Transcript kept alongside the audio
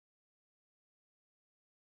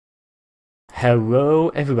Hello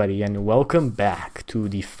everybody and welcome back to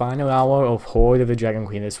the final hour of Hoard of the Dragon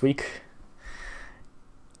Queen this week.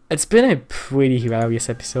 It's been a pretty hilarious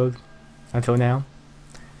episode until now.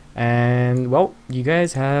 And well, you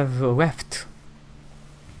guys have left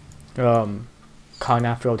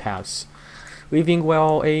Carnath Roadhouse, leaving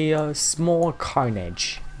a small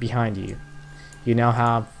carnage behind you. You now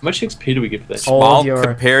have how much XP do we get for that? Small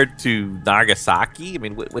compared to Nagasaki? I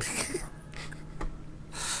mean, what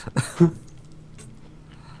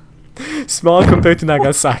small compared to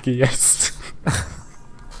Nagasaki, yes.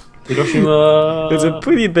 Hiroshima. There's a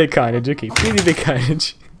pretty big carnage, okay, pretty big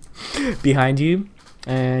carnage behind you,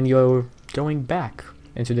 and you're going back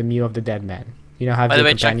into the Meal of the Dead Man. You now have By the your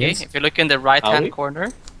way, Chucky, companions. if you look in the right-hand corner,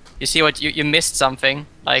 you see what you missed something.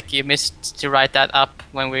 Like you missed to write that up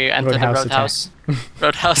when we entered the roadhouse.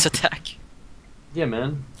 Roadhouse attack. Yeah,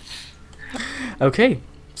 man. Okay.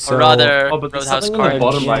 So, Or rather, but there's roadhouse something in the card.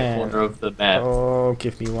 bottom Yeah. right corner of the map. oh,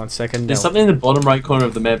 give me 1 second. There's No. something in the bottom right corner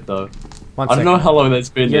of the map, though. One I don't know second. how long that's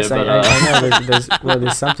been Yes, there, but I know.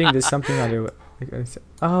 There's something other.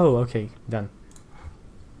 Oh, okay, done.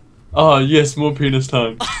 oh yes, more penis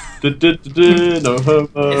time. No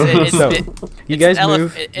homo. So, you guys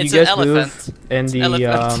move. It's You an guys move elephant. in It's the an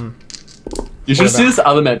elephant. You should What see about- this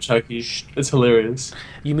other map, Chucky. It's hilarious.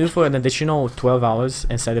 You move for an additional 12 hours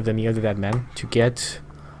inside of the Meal of the Dead Man to get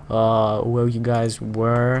where you guys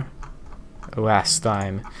were last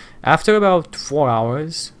time. After about 4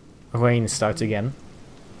 hours, rain starts again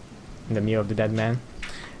in the Meal of the Dead Man.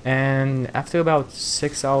 And after about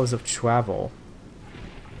 6 hours of travel,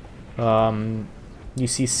 you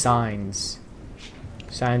see signs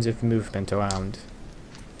of movement around.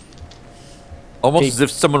 almost They- as if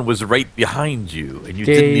someone was right behind you and you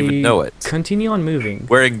They didn't even know it. continue on moving,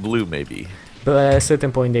 Wearing blue, maybe. but at a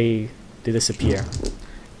certain point they disappear,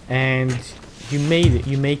 and you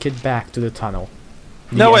make it back to the tunnel.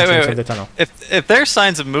 No, wait, entrance wait, of the wait. tunnel. If there's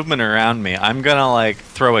signs of movement around me, I'm gonna like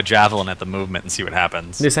throw a javelin at the movement and see what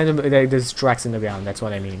happens. There's tracks in the ground. That's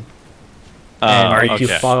what I mean. And like, you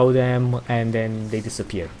okay. follow them, and then they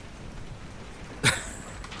disappear. The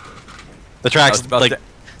I tracks was about like to-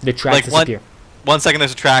 The tracks Like one- disappear. 1 second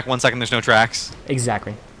there's a track, 1 second there's no tracks.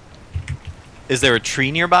 Exactly. Is there a tree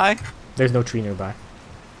nearby? There's no tree nearby.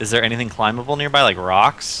 Is there anything climbable nearby, like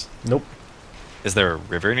rocks? Nope. Is there a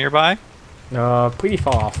river nearby? Pretty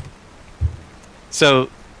far off. So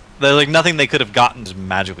there's like nothing they could have gotten to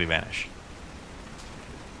magically vanish.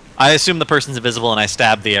 I assume the person's invisible and I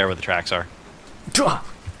stab the air where the tracks are.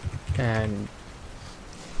 And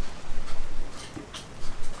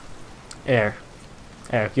air.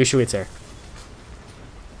 Usually it's air.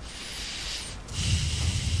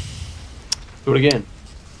 Do it again.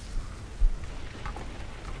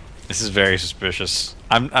 This is very suspicious.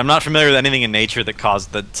 I'm not familiar with anything in nature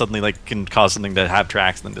that suddenly like can cause something to have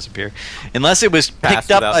tracks and then disappear. Unless it was Pass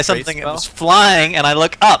picked up without by trace something that spell? was flying and I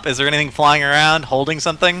look up. Is there anything flying around holding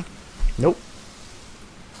something? Nope.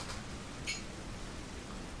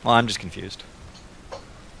 Well, I'm just confused.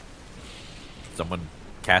 Someone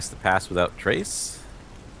cast the pass without trace?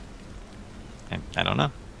 I don't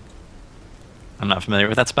know. I'm not familiar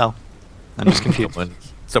with that spell. I'm just confused.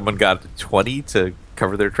 Someone got 20 to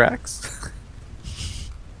cover their tracks?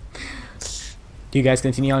 Do you guys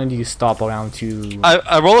continue on, or do you stop around to?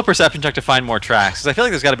 I roll a perception check to find more tracks because I feel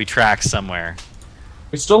like there's got to be tracks somewhere.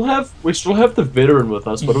 We still have the veteran with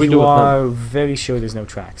us. What do we do You with him? are very sure there's no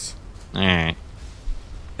tracks. All right.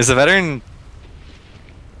 Is the veteran?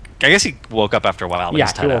 I guess he woke up after a while. But Yeah,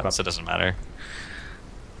 he's he tied woke out, up. so it doesn't matter.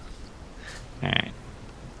 All right.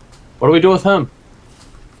 What do we do with him?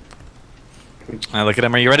 I look at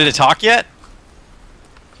him. Are you ready to talk yet?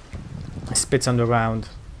 Spits on the ground.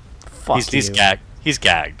 Fuck He's you. gagged. He's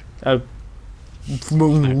gagged. Oh. I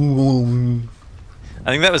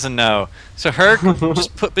think that was a no. So Herc,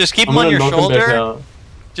 just keep him on gonna your knock him back shoulder. out.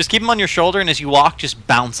 Just keep him on your shoulder, and as you walk, just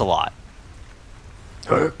bounce a lot.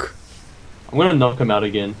 Herc. I'm gonna knock him out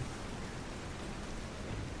again.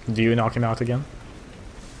 Do you knock him out again?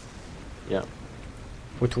 Yeah.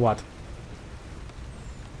 With what?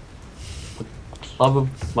 Club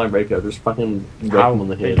of my Reiko, just fucking wreck How? him on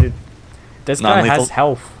the head. This guy Non-lethal? has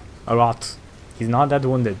health a lot. He's not that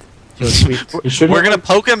wounded. He was sweet. You shouldn't We're gonna have-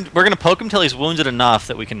 poke him. We're gonna poke him till he's wounded enough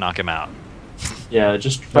that we can knock him out. Yeah,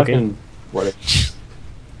 just fucking whatever.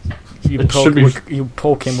 You It poke, should be- you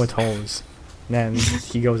poke him with holes. Then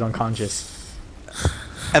he goes unconscious.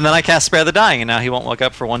 And then I cast Spare the Dying, and now he won't wake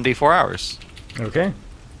up for 1d4 hours. Okay.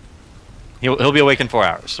 He'll be awake in 4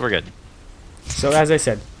 hours, so we're good. So as I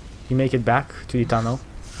said, you make it back to the tunnel.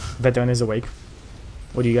 Veteran is awake.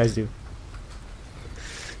 What do you guys do?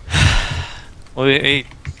 Well,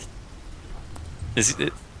 Is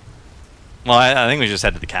it? Well, I think we just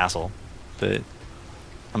head to the castle, but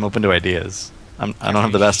I'm open to ideas. I don't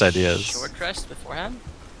have the best ideas. Short rest beforehand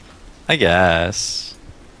I guess.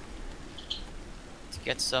 to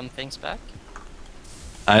get some things back.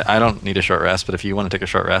 I don't need a short rest, but if you want to take a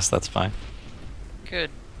short rest, that's fine. Good.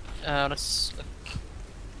 Let's look.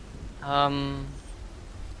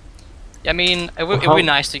 Yeah, I mean, it would be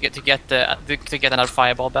nice to get another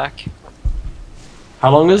fireball back.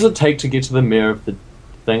 How long does it take to get to the mirror of the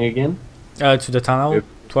thing again? To the tunnel, Yep.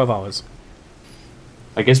 12 hours.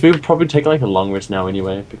 I guess we would probably take like a long rest now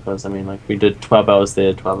anyway, because I mean, like we did 12 hours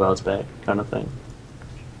there, 12 hours back, kind of thing.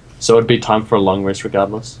 So it'd be time for a long rest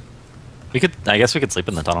regardless. I guess we could sleep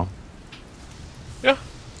in the tunnel. Yeah.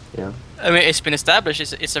 Yeah. I mean, it's been established.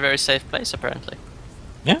 It's a very safe place apparently.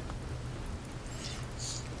 Yeah.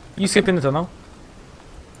 You sleep in the tunnel.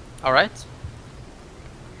 All right.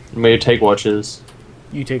 May take watches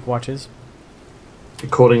You take watches.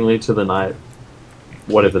 accordingly to the night,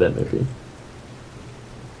 whatever that may be.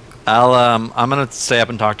 I'm gonna stay up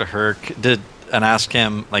and talk to Herc. And ask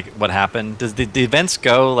him like what happened. Does the events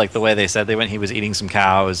go like the way they said they went? He was eating some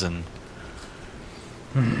cows and.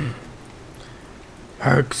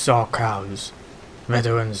 Herc saw cows.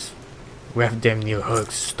 Veterans left them near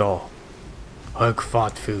Herc's store. Herc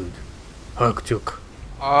fought food. Herc took.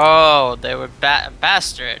 Oh, they were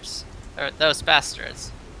bastards. Or those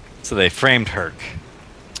bastards. So they framed Herc.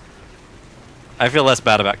 I feel less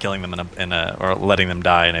bad about killing them or letting them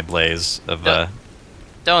die in a blaze of.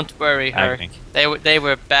 Don't worry, Herc. Agony. They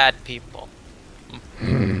were bad people.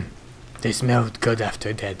 They smelled good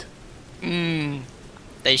after dead.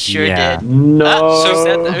 They sure Yeah. did.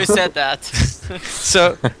 No. Who said that?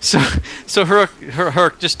 So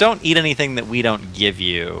Herc, just don't eat anything that we don't give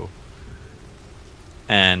you,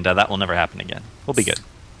 and that will never happen again. We'll be good.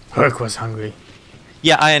 Herc was hungry.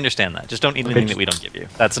 Yeah, I understand that. Just don't eat anything Okay. that we don't give you.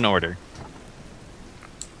 That's an order.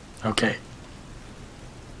 Okay.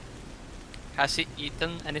 Has he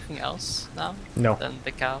eaten anything else now No. than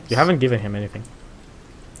the cows? You haven't given him anything.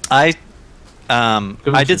 I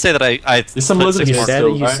did say that I There's some put lizards 6 You more more. said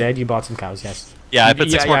still, you right? said you bought some cows. Yes. Yeah, I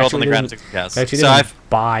put 6 Yeah, more you gold on the actually ground and didn't- 6 cows. You actually So didn't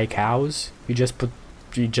buy cows. You just put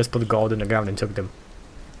the gold in the ground and took them.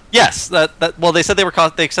 yes, well they said they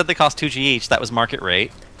cost 2G each. That was market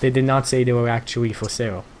rate. They did not say they were actually for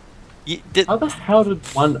sale. How the hell did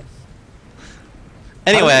one?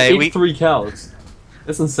 Anyway, how did he we eat 3 cows.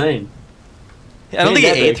 That's insane. I don't think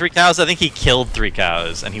he that ate big. 3 cows. I think he killed 3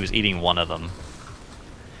 cows, and he was eating one of them.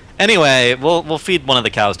 Anyway, we'll feed one of the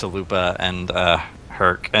cows to Lupa and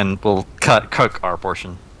Herc, and we'll cook our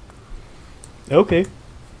portion. Okay.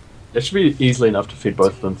 That should be easily enough to feed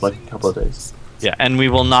both of them for like a couple of days. Yeah, and we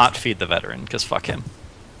will not feed the veteran because fuck him.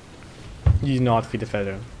 You do not feed the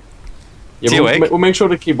feather. Yeah, Is he awake? we'll make sure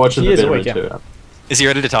to keep watching He the is veteran awake, yeah. too. Is he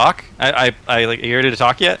ready to talk? Are you ready to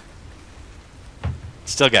talk yet?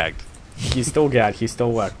 Still gagged. He's still gagged. He's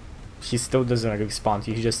still wet. He still doesn't respond.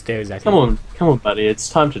 He just stares at Come you. on, buddy. It's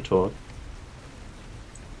time to talk.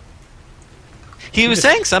 He was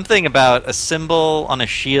saying something about a symbol on a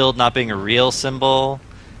shield not being a real symbol,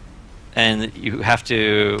 and you have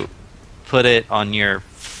to put it on your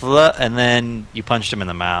foot, and then you punched him in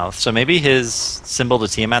the mouth. So maybe his symbol to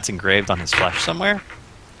Tiamat's engraved on his flesh somewhere.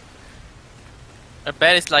 I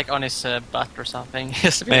bet it's like on his butt or something.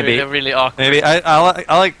 It's Maybe. really, really awkward. Maybe I'll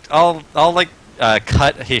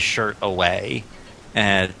cut his shirt away,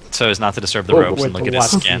 and so as not to disturb the Oh, ropes and With look at what?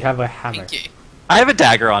 his You skin. have a hammer. Pinky. I have a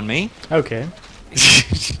dagger on me. Okay.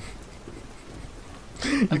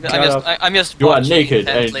 I'm just You are watching naked,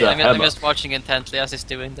 and intently. the I'm hammer. just watching intently as he's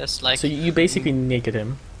doing this. Like, So you basically naked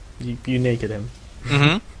him. You naked him.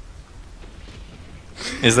 Mm-hmm.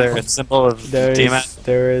 Is there a symbol of Tiamat?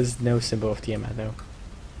 There is no symbol of Tiamat though.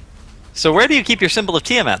 So where do you keep your symbol of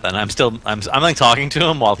Tiamat then? I'm like talking to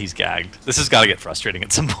him while he's gagged. This has got to get frustrating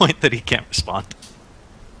at some point that he can't respond.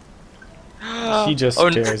 He just Oh,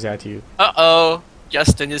 stares at you. uh-oh,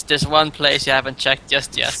 Justin, there's one place you haven't checked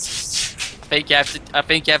just yet. I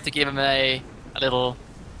think you have to give him a little.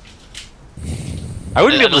 I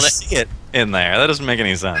wouldn't be able to Little- see it in there. That doesn't make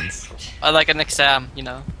any sense. Like an exam, you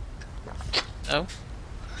know. Oh.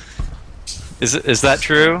 Is that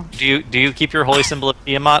true? Do you keep your holy symbol of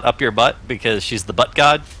Tiamat up your butt because she's the butt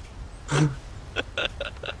god?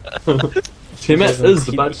 Tiamat Doesn't- is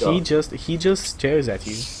the he- bad he guy. just stares at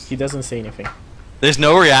you. He doesn't say anything. There's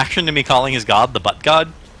no reaction to me calling his god the butt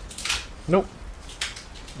god? Nope.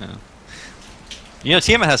 You know,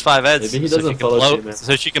 Tiamat has 5 heads, Maybe he so, doesn't follow Tiamat.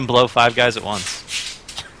 so she can blow 5 guys at once.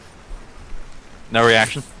 No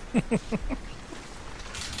reaction?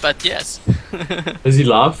 But yes. Does he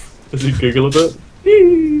laugh? Does he giggle a bit?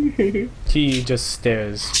 He just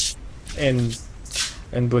stares in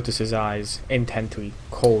Brutus's eyes intently,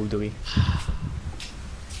 coldly.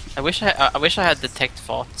 I wish I had detect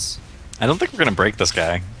thoughts. I don't think we're gonna break this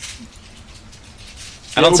guy.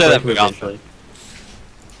 I don't say that very often. eventually.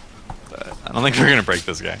 I don't think we're gonna break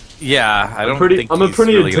this guy. Yeah, I don't think I'm a he's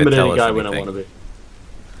pretty really gonna tell intimidating us guy when I anything. want to be.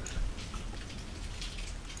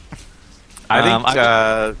 I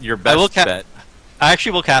think your I will best bet. I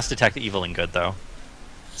actually will cast Detect Evil and Good though.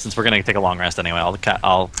 Since we're gonna take a long rest anyway,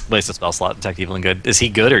 I'll waste a spell slot. Detect Evil and Good. Is he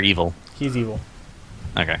good or evil? He's evil.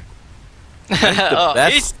 Okay. The Oh,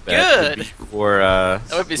 best he's bet would good. be for That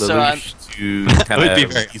would be so Lelouch to kind would be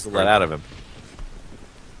of very weasel that out of him.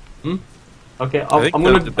 Okay, I think I'm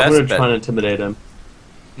the gonna best bet- try and intimidate him.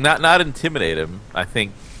 Not intimidate him. I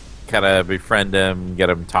think kind of befriend him, get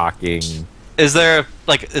him talking. Is there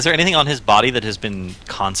anything on his body that has been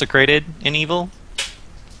consecrated in evil?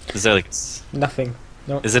 Is there Nothing.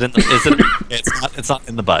 No. is it in the, is it it's not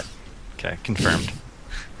in the butt. Okay, confirmed.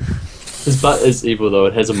 His butt is evil though;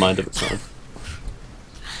 it has a mind of its own.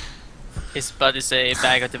 His butt is a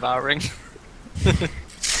bag of devouring.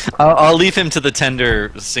 I'll leave him to the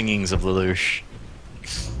tender singings of Lelouch.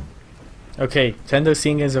 Okay, tender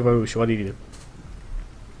singers of Arush, what do you do?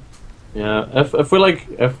 Yeah, if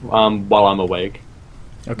while I'm awake,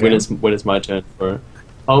 Okay. when it's my turn for,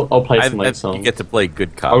 I'll play some I like think songs. you get to play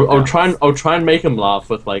good cop. I'll try and make him laugh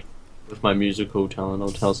with my musical talent. I'll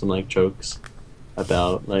tell some like jokes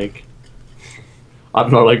about like I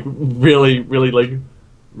don't know, like really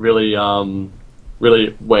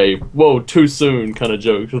way whoa too soon kind of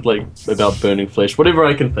jokes with like about burning flesh, whatever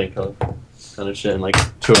I can think of, kind of shit in like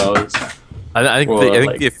 2 hours. I think Or, I think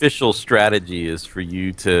like- the official strategy is for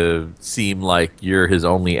you to seem like you're his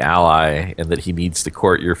only ally, and that he needs to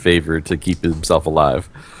court your favor to keep himself alive.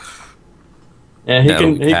 Yeah, he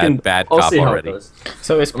That'll can. be bad I'll cop see how already. it goes.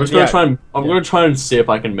 So it's I'm just gonna try and gonna try and see if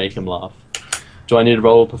I can make him laugh. Do I need to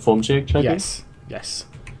roll a perform check? Yes.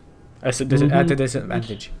 At a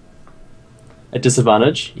disadvantage. At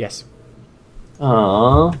disadvantage. Yes.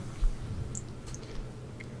 Ah.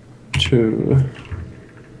 2.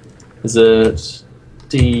 Is it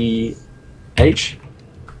DH?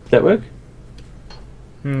 That work?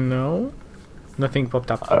 No. Nothing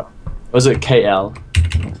popped up. Or is it KL?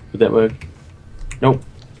 Would that work? Nope.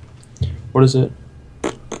 What is it?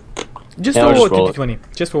 Just Yeah, I'll roll a just roll it.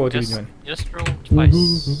 2d20. Just roll a 2d20. Just roll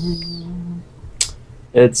twice.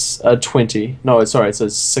 It's a 20. No, sorry, it's a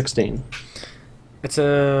 16. It's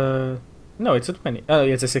a... No, it's a 20. Oh,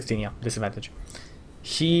 yeah, it's a 16, yeah. Disadvantage.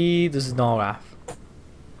 He does not laugh.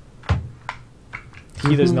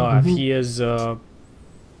 He does not laugh. He is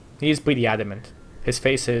pretty adamant. His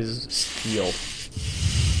face is steel.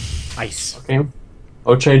 Ice. Okay.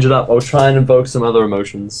 I'll change it up. I'll try and invoke some other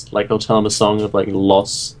emotions. Like I'll tell him a song of like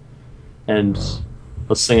loss, and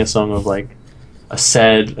I'll sing a song of like a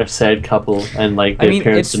sad couple, and like their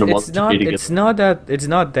parents didn't want them to be together. it's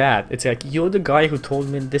not that. It's like, you're the guy who told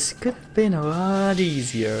me this could have been a lot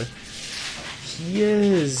easier. He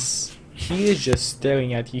is just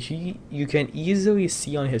staring at you. You can easily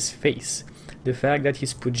see on his face the fact that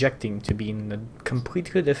he's projecting to be in a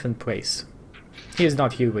completely different place. He is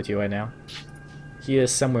not here with you right now. He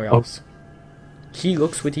is somewhere else. He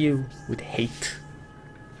looks with you with hate.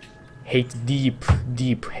 Hate, deep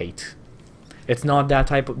hate. It's not that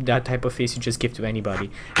type of face you just give to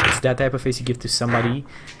anybody. It's that type of face you give to somebody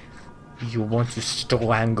you want to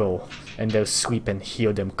strangle in their sleep and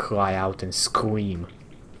hear them cry out and scream.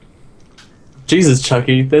 Jesus,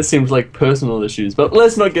 Chucky, that seems like personal issues, but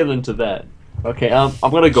let's not get into that. Okay, I'm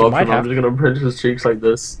gonna go up might to him. I'm have. just gonna pinch his cheeks like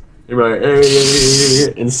this, right,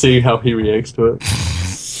 and see how he reacts to it.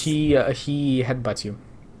 He headbutts you.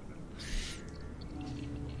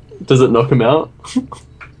 Does it knock him out?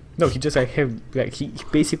 No, he just he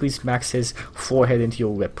basically smacks his forehead into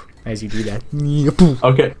your lip as you do that.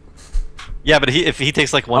 Okay. Yeah, but if he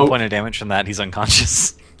takes like 1 Oh. point of damage from that, he's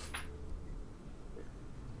unconscious.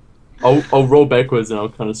 I'll roll backwards and I'll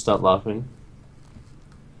kind of start laughing.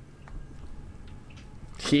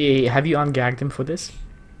 Have you ungagged him for this?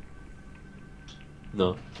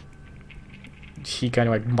 No. He kind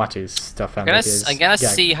of like mutters stuff out. I'm gonna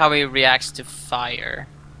see how he reacts to fire.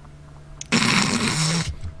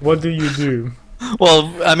 What do you do?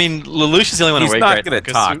 Well, I mean, Lelouch is the only one He's awake not right gonna now,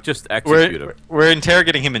 'cause talk. Just execute him. we're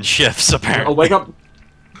interrogating him in shifts, apparently. I'll wake up.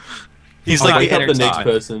 He's I'll like wake the up the next entertainment.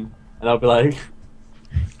 person, and I'll be like,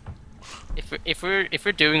 If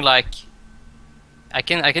we're doing like, I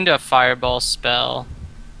can do a fireball spell,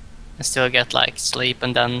 and still get like sleep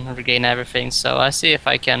and then regain everything. So I see if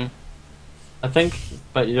I can. I think,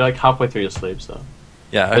 but you're like halfway through your sleep, so.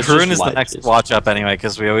 Yeah, It's Haroon just is the light, next just- watch up anyway,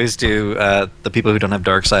 because we always do the people who don't have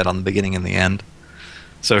dark side on the beginning and the end.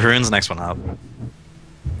 So Haroon's the next one up.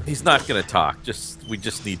 He's not going to talk. We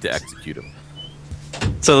just need to execute him.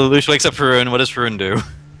 So Lelouch wakes up Haroon. What does Haroon do?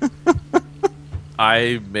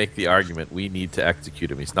 I make the argument we need to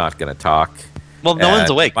execute him. He's not going to talk. Well, no one's And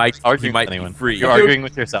awake. He Arguing might with be anyone. free. You're arguing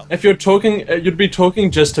with yourself. If you're talking, you'd be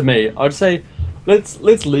talking just to me. I'd say, let's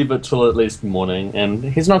leave it till at least morning, and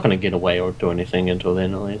he's not going to get away or do anything until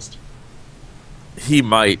then, at least. He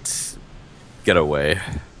might get away.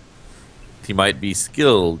 He might be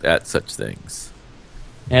skilled at such things.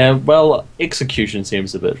 And well, execution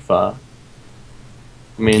seems a bit far.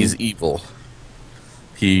 I mean, He's evil.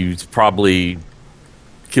 He's probably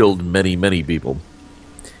killed many, many people.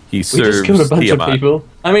 He we serves just killed a bunch Tiamat. of people.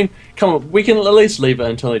 I mean, come on, we can at least leave it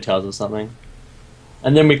until he tells us something,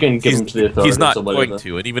 and then we can give him to the authorities He's not or whatever. going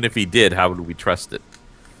to, and even if he did, how would we trust it?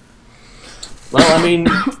 Well, I mean,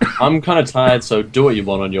 I'm kind of tired, so do what you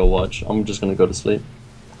want on your watch. I'm just going to go to sleep.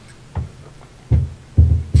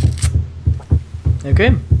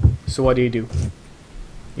 Okay, so what do?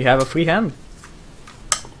 You have a free hand.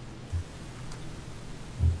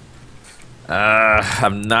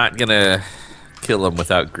 I'm not gonna kill him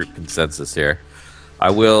without group consensus here. I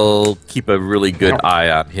will keep a really good eye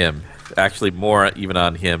on him. Actually, more even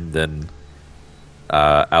on him than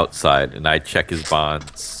outside. And I check his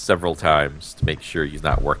bonds several times to make sure he's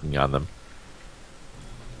not working on them.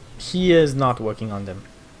 He is not working on them,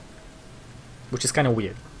 which is kind of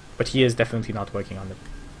weird, but he is definitely not working on them.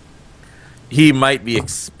 He might be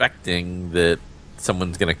expecting that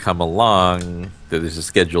someone's going to come along, that there's a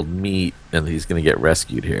scheduled meet, and he's going to get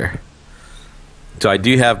rescued here. So I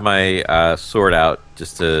do have my sword out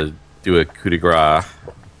just to do a coup de grace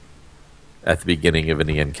at the beginning of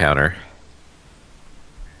any encounter.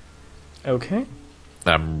 Okay.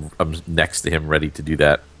 I'm next to him ready to do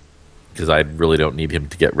that because I really don't need him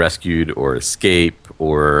to get rescued or escape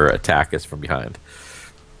or attack us from behind.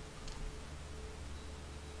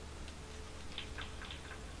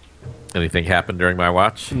 Anything happen during my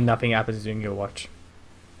watch? Nothing happens during your watch.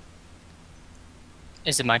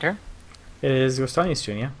 Is it my turn? It is Rostani's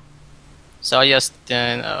turn, yeah? So I just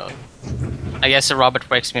I guess Robert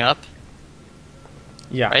wakes me up,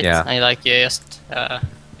 Yeah. right? Yeah. And like you just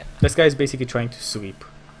This guy is basically trying to sleep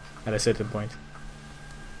at a certain point.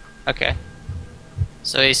 okay.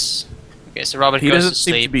 So he's okay. So Robert He goes doesn't to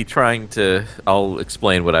seem to sleep. be trying to. I'll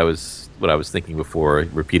explain what I was thinking before,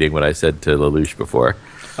 repeating what I said to Lelouch before.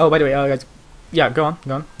 Oh, by the way, guys. Yeah, go on.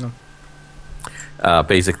 No.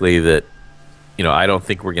 Basically, that I don't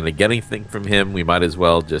think we're going to get anything from him. We might as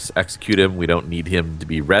well just execute him. We don't need him to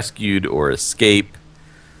be rescued or escape.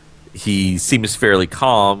 He seems fairly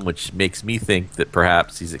calm, which makes me think that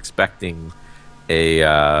perhaps he's expecting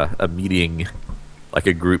a meeting, like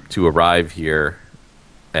a group to arrive here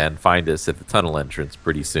and find us at the tunnel entrance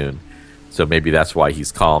pretty soon. So maybe that's why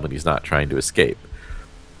he's calm and he's not trying to escape.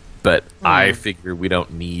 But I figure we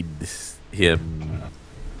don't need him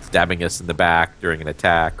stabbing us in the back during an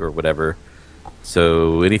attack or whatever.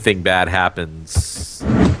 So anything bad happens,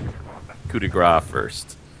 coup de grace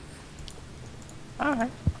first.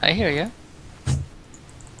 Alright, I hear you.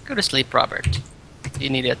 Go to sleep, Robert. You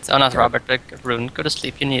need it. Oh, not Robert, but Rune. Go to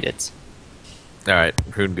sleep. You need it. All right,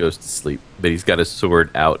 Rune goes to sleep, but he's got his sword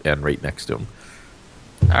out and right next to him.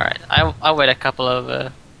 Alright, I'll wait a couple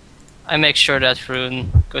of. I make sure that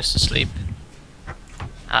Rune goes to sleep.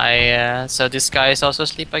 So this guy is also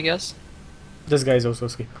asleep, I guess. This guy is also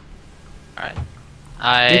asleep. Alright.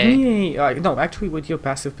 Give me a... no, actually, with your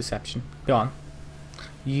passive perception. Go on.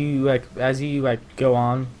 As you go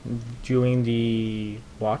on during the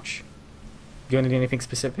watch, do you want to do anything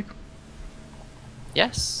specific?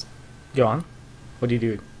 Yes. Go on. What do you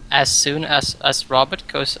do? As soon as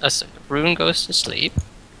Rune goes to sleep,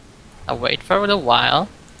 I wait for a little while.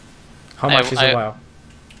 How much is a while?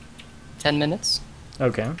 10 minutes.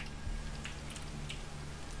 Okay.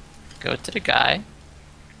 Go to the guy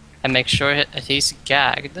and make sure that he's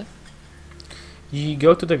gagged. You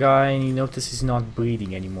go to the guy and you notice he's not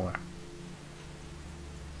breathing anymore.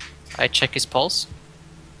 I check his pulse.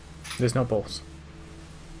 There's no pulse.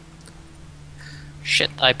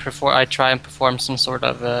 Shit, I try and perform some sort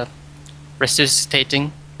of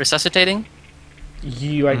resuscitating.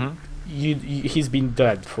 He's been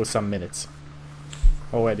dead for some minutes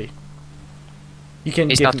already. You can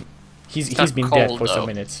He's give not- him, he's not been dead cold, for some though.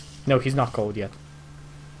 minutes. No, he's not cold yet.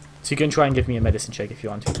 So you can try and give me a medicine check if you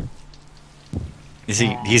want to. Is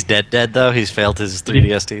he's dead though? He's failed his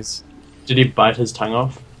 3DSTs? Did he bite his tongue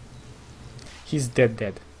off? He's dead.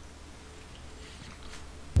 Did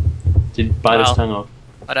he bite his Well. tongue off?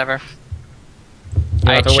 Whatever. Yeah,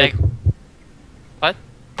 You're not awake. What?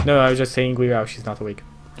 No, I was just saying Guirao, she's not awake.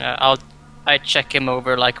 I check him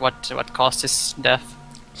over, like what caused his death.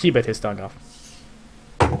 He bit his tongue off.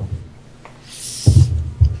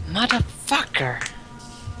 Motherfucker!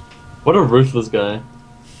 What a ruthless guy.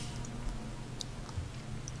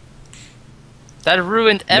 That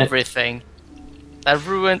ruined everything. That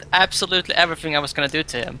ruined absolutely everything I was gonna do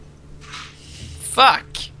to him. Fuck!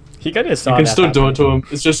 He kind of saw You can that still do happen. it to him.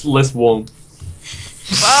 It's just less warm.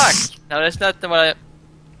 Fuck! No, that's not what I...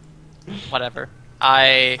 Whatever.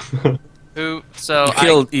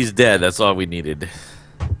 He's dead. That's all we needed.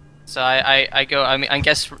 So I go. I mean, I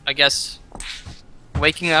guess.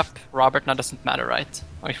 Waking up Robert now doesn't matter, right?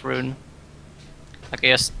 Or Rune. I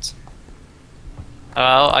just.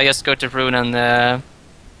 Well, I just go to Rune and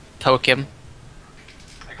poke him.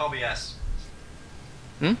 I call BS.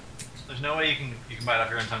 Hmm? There's no way you can bite off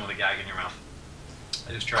your own tongue with a gag in your mouth.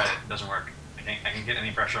 I just tried it. It doesn't work. I can't get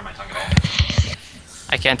any pressure on my tongue at all.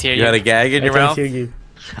 I can't hear you. You had a gag in I your can't mouth? hear you.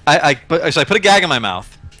 So I put a gag in my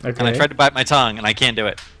mouth, Okay. and I tried to bite my tongue, and I can't do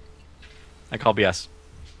it. I call BS.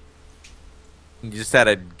 You just had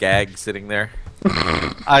a gag sitting there?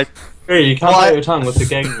 I Hey, you can't Well, bite your tongue with the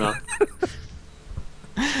gag in your mouth.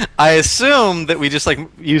 I assumed that we just like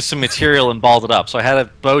used some material and balled it up. So I had a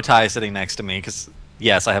bow tie sitting next to me because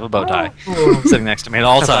yes, I have a bow tie sitting next to me at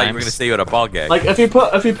all I thought you were times. going to say you had a ball gag. Like if you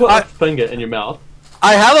put a finger in your mouth.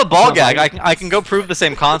 I have a ball Oh, gag. my- I can go prove the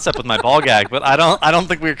same concept with my ball gag, but I don't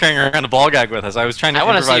think we were carrying around a ball gag with us. I was trying to I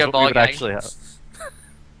wanna see improvise your what ball we would gag. actually have.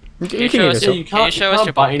 You Can you can show hear us Yeah, yourself. you Can you can't, show us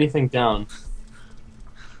your bite pocket? anything down.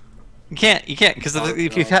 You can't because Oh,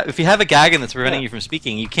 if you have a gag and that's preventing you from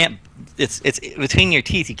speaking, you can't. It's between your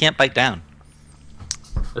teeth. You can't bite down.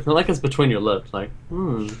 It's not like it's between your lips. Like,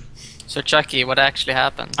 So Chucky, what actually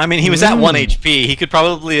happened? I mean, he was at 1 HP. He could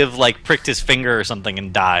probably have like pricked his finger or something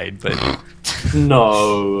and died, but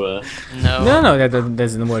no. No, that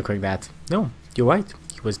doesn't work like that. No, you're right.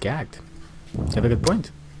 He was gagged. You have a good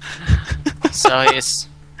point. So he's.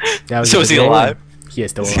 That was so a is he good alive? one. He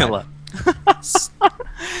is still Is he alive. alive? All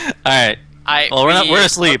right. Well, we're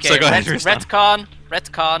asleep, so go ahead, Tristan.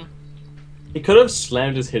 Retcon. He could have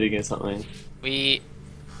slammed his head against something.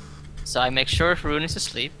 So I make sure Rune is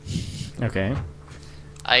asleep. Okay.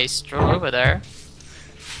 I stroll over there.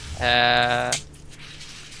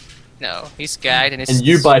 No, he's gagged and he's And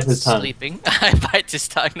you bite his tongue. sleeping. I bite his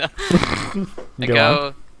tongue now. I Go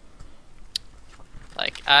go.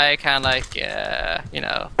 Like I kind of like you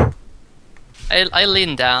know. I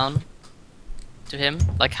lean down to him.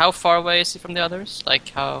 Like how far away is he from the others? Like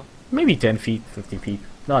how? Maybe 10 feet, 50 feet.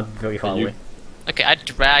 Not very far And you- away. Okay, I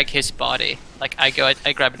drag his body. Like I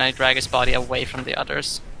grab and I drag his body away from the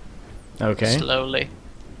others. Okay. Slowly.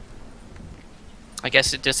 I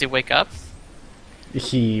guess does he wake up?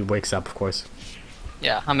 He wakes up, of course.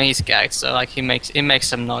 Yeah, I mean he's gagged, so like he makes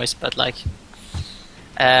some noise, but like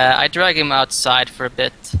I drag him outside for a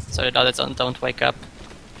bit so the others don't wake up.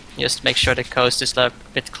 Just make sure the coast is a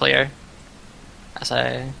bit clear.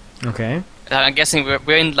 Okay. I'm guessing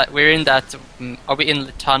we're in that. Are we in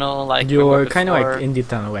the tunnel? Like we were You're kind of before? like in the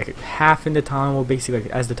tunnel, like half in the tunnel, basically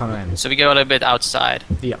like, as the tunnel ends. So we go a little bit outside.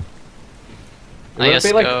 Yeah. It I would just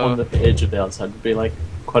be like go- on the edge of the outside. It'd be like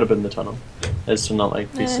quite a bit in the tunnel, as to not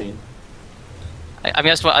like be seen. I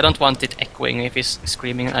mean, I don't want it echoing if he's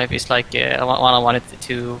screaming. If he's like, I want it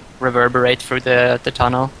to reverberate through the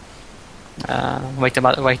tunnel. Wake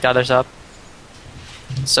the others up.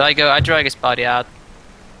 So I drag his body out.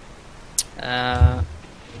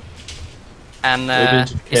 And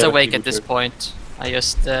he's awake at this point. I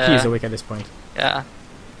just He is awake at this point. yeah,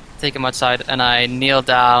 take him outside and I kneel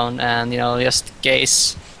down and just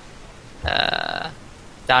gaze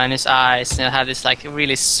down in his eyes and have this like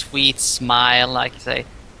really sweet smile, like say,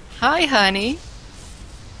 "Hi, honey.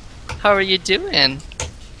 How are you doing?"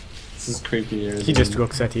 This is creepy. He just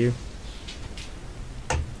looks at you.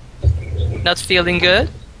 Not feeling good?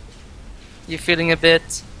 You feeling a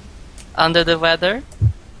bit under the weather?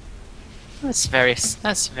 That's very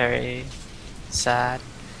sad.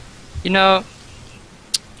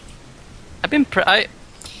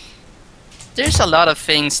 There's a lot of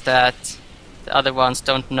things that the other ones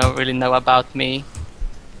don't really know about me.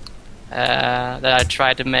 That I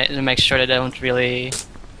try to make sure they don't really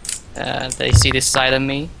they see this side of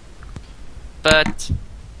me. But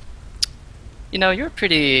you're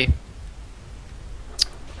pretty.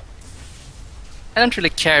 I don't really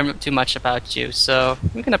care too much about you, so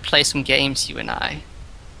we're gonna play some games, you and I.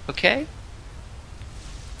 Okay?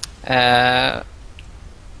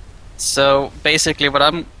 So basically, what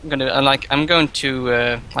I'm gonna I'm going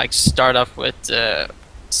to start off with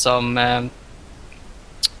some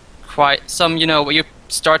quite some you're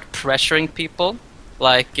start pressuring people,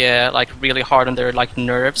 like really hard on their like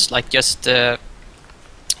nerves, like just I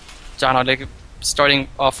don't know, like starting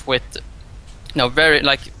off with,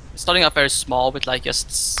 starting off very small with like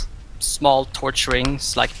just small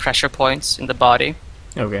torturings, like pressure points in the body.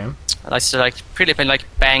 Okay. Like so, like pretty much like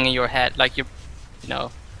banging your head, like you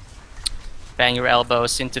know, bang your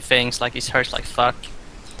elbows into things, like it hurts like fuck.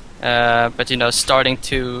 But you know, starting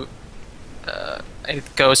to it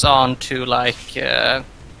goes on to like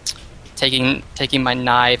taking my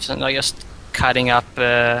knives and like just cutting up,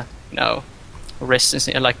 wrists,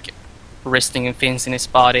 like wristing and things in his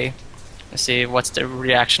body, and see what's the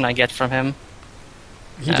reaction I get from him.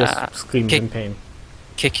 He just screams in pain.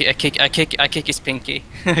 I kick his pinky.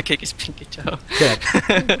 I kick his pinky toe.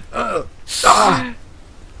 Ah!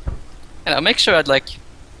 And I'll make sure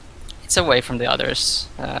it's away from the others.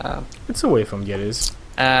 It's away from the others.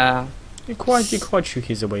 You're quite sure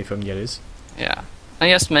he's away from the others. Yeah.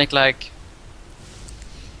 I just make like,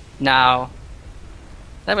 now,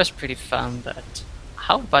 that was pretty fun, but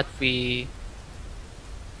how about we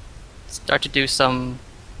start to do some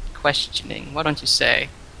questioning? Why don't you say?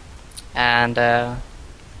 And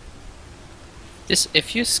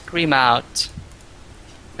if you scream out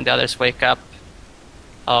and the others wake up,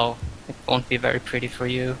 oh, it won't be very pretty for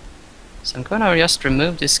you. So I'm gonna just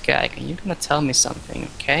remove this gag and you're gonna tell me something,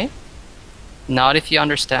 okay? Not if you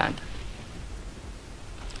understand.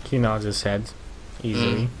 He nods his head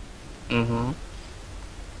easily. Mm-hmm.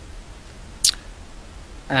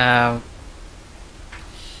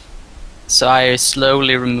 So I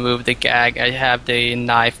slowly remove the gag. I have the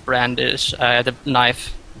knife brandished,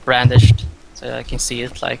 so I can see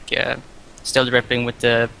it like still dripping with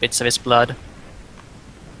the bits of his blood.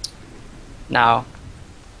 Now,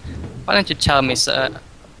 why don't you tell me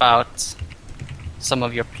about some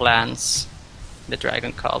of your plans, the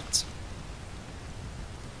Dragon Cult?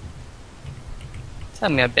 Tell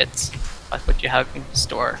me a bit about what you have in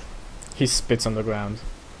store. He spits on the ground.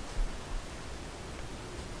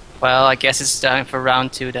 Well, I guess it's time for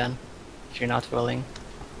round 2 then, if you're not willing.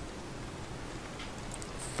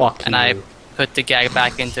 Fuck And you. I put the gag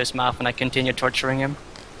back into his mouth and I continue torturing him.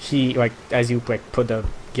 He, like, as you like put the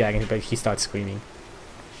gag in his mouth, he starts screaming.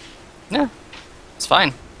 Yeah, it's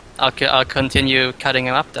fine. I'll continue cutting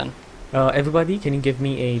him up then. Everybody, can you give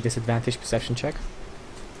me a disadvantage perception check?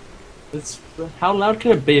 How loud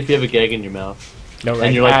can it be if you have a gag in your mouth? No, And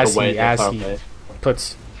like, you're like as away, he far away.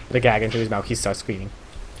 puts the gag into his mouth, he starts screaming.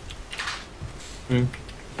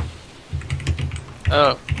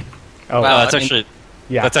 Oh, Oh, Wow. that's actually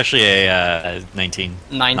yeah, that's actually a 19.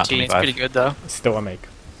 19, it's 25. pretty good though. still a make.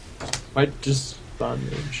 Might just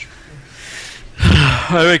bondage.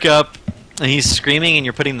 I wake up and he's screaming and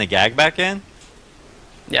you're putting the gag back in?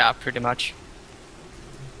 Yeah, pretty much.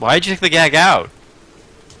 Why'd you take the gag out?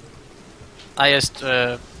 I just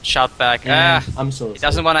shout back, ah, I'm so he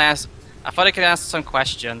doesn't want to answer. I thought he could answer some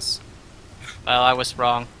questions. Well, I was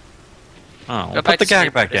wrong. Oh, well, Go put back the to gag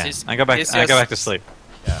sleep. back This in. is- I go back this to is- sleep.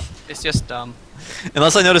 It's just dumb.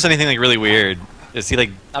 Unless I notice anything like really weird. Is he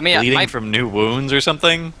like I mean, bleeding from new wounds or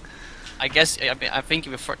something? I guess, I think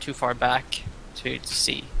you were too far back to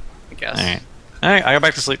see, I guess. Alright, I go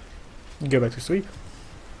back to sleep. You go back to sleep.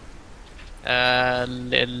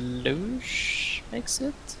 Lelouch makes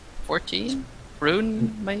it? 14?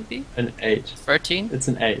 Rune, maybe? An 8. 13? It's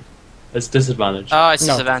an 8. It's disadvantage. Oh, it's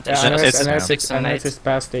No, disadvantage. unless Six and eight. it's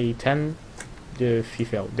past a 10, they'll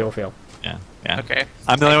fail. Yeah. Okay.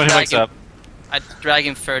 I'm the only one who wakes up. I drag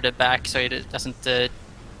him further back so it doesn't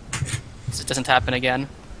happen again,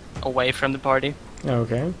 away from the party,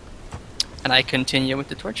 Okay. and I continue with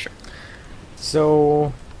the torture.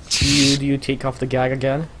 So, do you take off the gag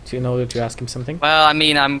again in order to ask him something? Well, I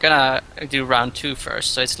mean, I'm gonna do round 2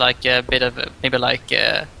 first, so it's like a bit of maybe like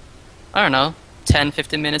I don't know,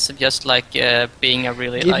 10-15 minutes of just like being a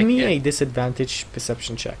really Give like. me a disadvantage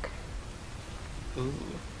perception check. Ooh.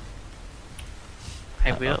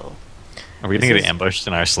 I will. Are we This gonna is- get ambushed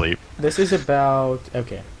in our sleep? This is about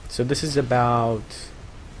So this is about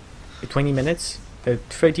 20 minutes,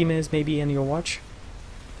 30 minutes maybe in your watch.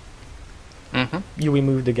 Mm-hmm. You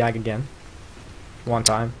remove the gag again, one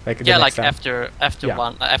time, like the Yeah, next like time. after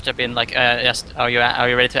after being like, yes, are you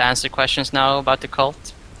ready to answer questions now about the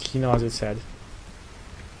cult? He nods his head.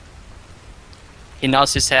 He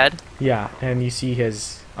nods his head. Yeah, and you see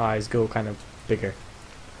his eyes go kind of bigger,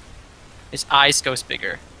 His eyes goes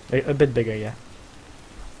bigger. a bit bigger, yeah.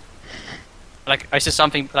 Like, is there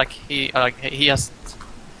something like he has?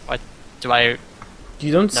 What do I?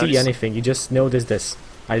 You don't see Notice. anything. You just notice this.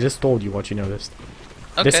 I just told you what you noticed.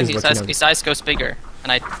 Okay, This is his what you noticed. eyes goes bigger,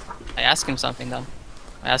 and I ask him something then.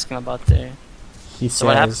 I ask him about the. He So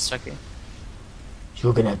what happens, says, Chucky?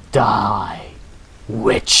 "You're gonna die,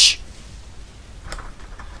 witch."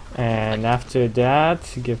 And after that,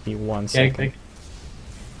 give me 1 second.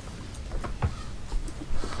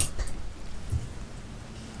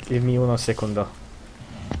 Give me uno secondo.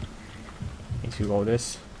 Need to roll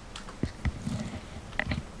this.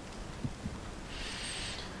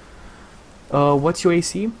 What's your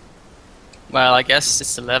AC? Well, I guess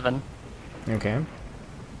it's 11. Okay.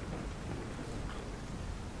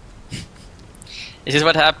 This is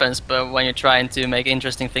what happens, but when you're trying to make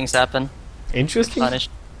interesting things happen, Interesting.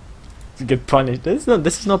 punished. To get punished. This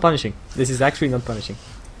is not punishing. This is actually not punishing.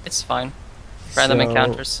 It's fine. Random So,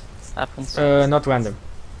 encounters happens. Not random.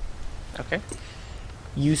 Okay.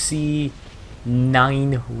 You see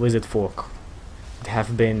 9 wizard folk that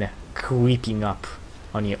have been creeping up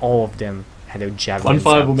on you. All of them had their javelins.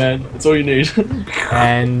 One 5 out. man. That's all you need.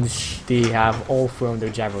 And they have all thrown their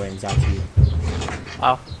javelins at you.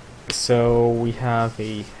 Wow. So we have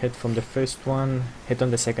a hit from the first one, hit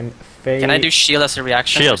on the second phase. Can I do shield as a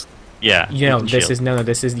reaction? Shield. Yeah. You know, can this shield. is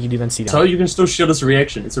this is you didn't see them. So you can still shield as a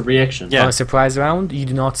reaction. It's a reaction. Yeah. On a surprise round, you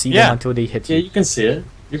do not see Yeah. them until they hit Yeah, you. you can see it.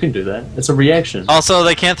 You can do that. It's a reaction. Also,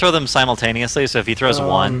 they can't throw them simultaneously, so if he throws Um,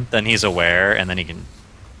 one, then he's aware, and then he can.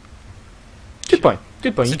 Good point.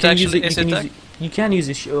 Good point. Is You it can use actually- it. is You can it use it. You can use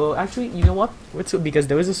it. Actually, you know what? Because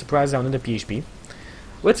there is a surprise round in the PHP.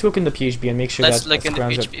 Let's look in the PHP and make sure Let's that look in the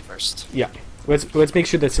surprise PHP first. Yeah. Let's make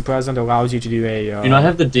sure that surprise round allows you to do a. You know, I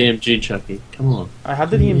have the DMG, Chucky. Come on. I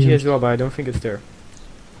have the DMG as well, but I don't think it's there.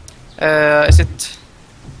 Is it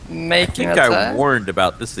I making think I attack? warned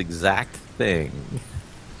about this exact thing.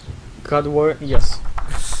 God war. Yes.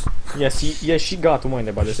 Yes, she got warned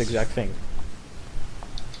about this exact thing.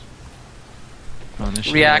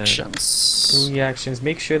 Reactions. Reactions.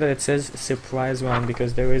 Make sure that it says surprise round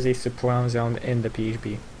because there is a surprise round in the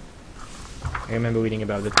PHP. I remember reading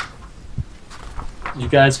about it. You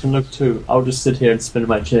guys can look too. I'll just sit here and spin in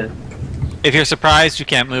my chair. If you're surprised, you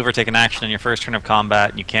can't move or take an action in your first turn of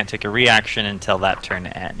combat. You can't take a reaction until that turn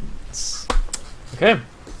ends. Okay.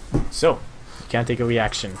 So, you can't take a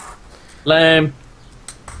reaction. Lame.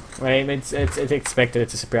 Right? It's expected.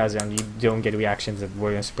 It's a surprise round. You don't get reactions if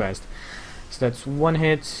we're surprised. So that's 1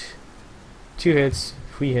 hit, 2 hits,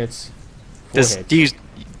 3 hits, 4 hits.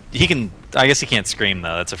 He can. I guess he can't scream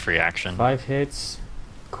though. That's a free action. 5 hits,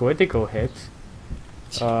 critical hit,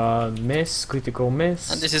 miss, critical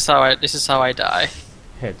miss, And this is how I die.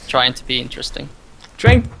 hit. Trying to be interesting.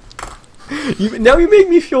 Trying. Now you make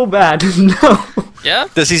me feel bad. No. Yeah.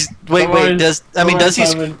 Does he? Wait. Don't worry. Does Don't worry, does he?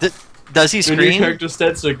 Simon. Does he Your new scream character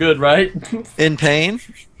stats are good, right? in pain?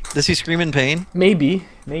 Does he scream in pain? Maybe.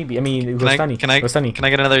 I mean, Rostani. Can I Rostani.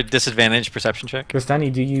 get another disadvantage perception check?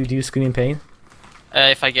 Rostani, do you scream in pain?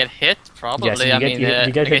 If I get hit, probably. Yes. You I get, mean, you I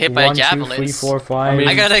get get hit by 1, 2, javelins. 3, 4, 5. I mean,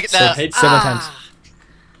 I gotta get that. 7 times.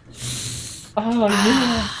 Oh,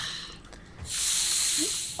 yeah.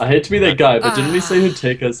 I hate to be that guy, but didn't he say he'd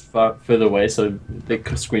take us further away so the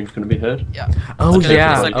scream's gonna be heard? Yeah. Oh Okay,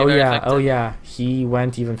 yeah, it's like oh very yeah, effective. oh yeah. He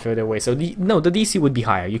went even further away. So the DC would be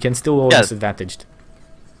higher. You can still roll Yeah. disadvantaged.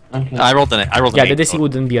 Okay. I rolled an. Yeah, the 8 DC total.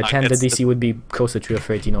 wouldn't be a 10. The It's- DC would be closer to a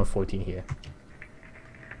 13 or 14 here.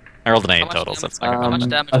 I rolled an 8 How much total. So damage- that's not how gonna much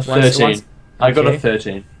matter. damage? A Once- 13. once- I got okay. a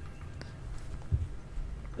 13.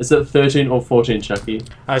 Is it 13 or 14, Chucky?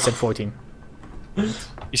 I said 14. You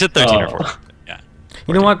said 13 or Oh. 14. Yeah.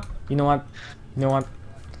 You know what? You know what?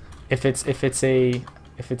 If it's a 1,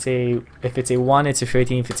 it's a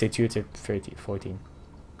 13. If it's a 2, it's a 14.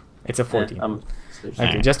 It's a 14. Yeah,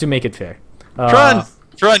 Okay, just to make it fair. Run,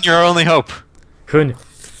 your only hope. Hun.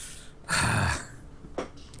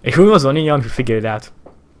 Hun was only young who figured it out.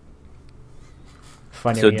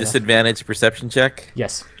 Funny. So disadvantage perception check.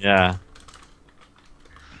 Yes. Yeah.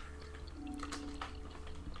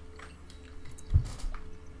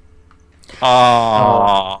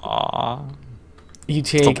 Aww. You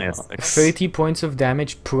take only a 6. 30 points of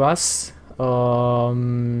damage plus 2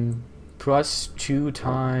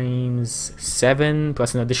 times 7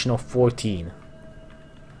 plus an additional 14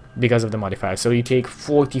 because of the modifier. So you take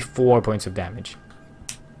 44 points of damage.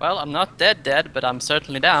 Well, I'm not dead, but I'm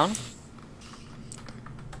certainly down.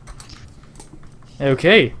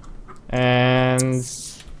 Okay. And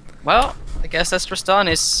Well, I guess that's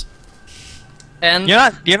Tristani's. And You're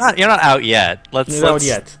not out yet. Let's not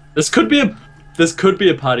yet. This could be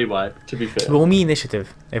a party wipe, to be fair. Roll me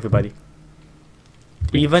initiative, everybody.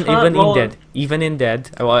 Even can't in roll dead, even in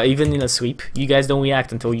a sleep, you guys don't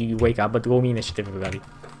react until you wake up. But roll me initiative, everybody.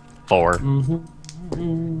 4.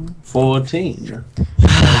 14.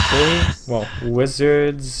 Okay. Well,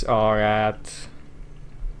 wizards are at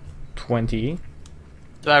 20.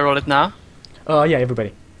 do I roll it now? Yeah,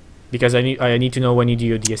 everybody. Because I need to know when you do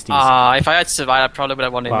your DSTs. If I had survived, I probably would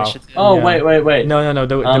have won the Wow. initiative. Oh, Yeah. wait. No.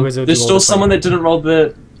 There was a There's still someone that didn't roll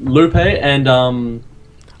the Lupe and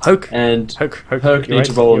Hook. and Hook Herc you're need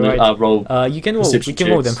to right, roll you're right. roll. You can roll. We perception can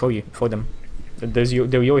roll them checks. for them.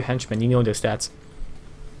 They're your henchmen. You know their stats.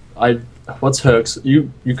 What's Herc's? You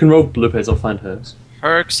can roll Lupe's. I'll find Herc's.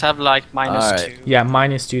 Perks have like Alright. -2. Yeah,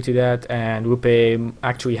 -2 to that, and Lupe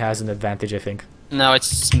actually has an advantage, I think. No, it's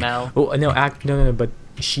smell. Oh no, no, but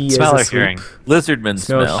she Smell is or asleep, hearing? Lizardman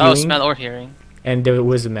Smell smell. Oh, hearing. smell or hearing. and there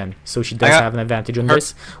was a man, so she does got- have an advantage on Herc-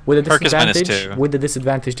 this. With a Herc is disadvantage, -2. with the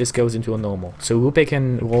disadvantage, this goes into a normal. So Lupe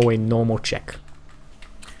can roll a normal check.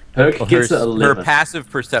 Herc Well, gets her, at her 11. passive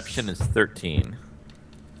perception is 13,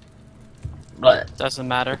 Right. Doesn't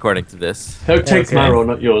matter. according to this. Herc takes my Okay. roll,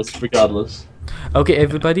 not yours, regardless. Okay,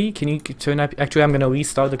 everybody, can you turn up? Actually, I'm gonna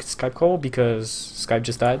restart the Skype call because Skype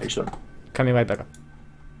just died. Make sure. Coming right back up.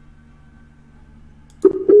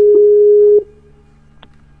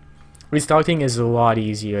 Restarting is a lot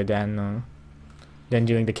easier than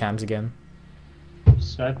doing the cams again.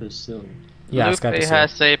 Skype is silly. Yeah, Lupe Skype is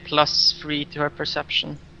has a +3 to her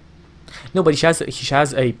perception. no, but she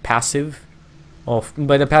has a passive of,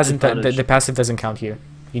 but the passive Advantage. the passive doesn't count here.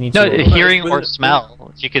 You need No, to roll. hearing with or it-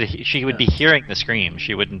 smell. She would be hearing the scream.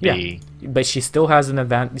 She wouldn't Yeah. be. But she still has an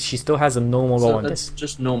advantage. She still has a normal roll So on that's this.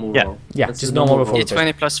 just normal Yeah. roll. Yeah, That's just a normal roll roll. for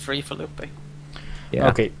D20 +3 for Lupe. Yeah.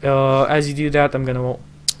 Okay, as you do that, I'm gonna roll.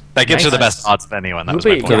 That gives her the Nice. best odds of anyone. That was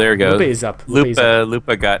Lupe, my So point. there it goes. Lupe is up. Lupe is up.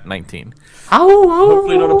 Lupa got 19. Ow,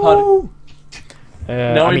 Hopefully not a party.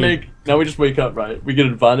 Now I mean, now we just wake up, right? We get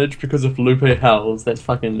advantage because if Lupe howls, that's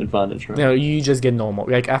fucking advantage, right? no, you just get normal.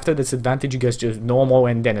 Like after this advantage, you guys just normal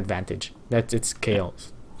and then advantage. It's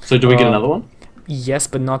chaos. So do we get Um, another one? Yes,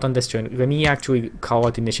 but not on this turn. Let me actually call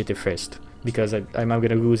out initiative first because I'm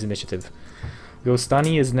gonna lose initiative.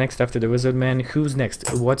 Rostani is next after the wizard man. Who's next?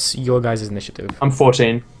 What's your guys' initiative? I'm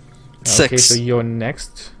 14. Okay, 6. so you're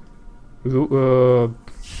next. Let's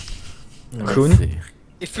Kun? see.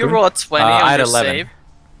 If you roll a 20 I on had your 11. save,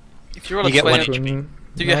 if you roll You a get 20, one Kun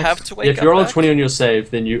do you have next. to Yeah, wake if you roll up a back? 20 on your save,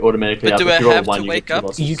 then you automatically But up. do If I you roll a have 1, to you wake get two up?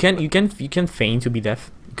 losses. You can feign to be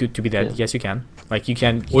deaf. Good to be dead. Yeah. Yes, you can. Like you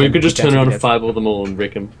can. Or you could just pretend turn to around be and deaf. fireball them all and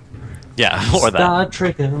wreck them. Yeah, or that. Star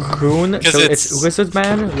Trek-em. Hoon, 'Cause so it's- it's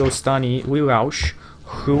Wizardman, Rostani, Wilaush,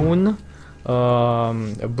 Hoon,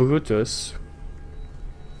 Brutus.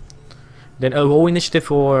 Then a roll initiative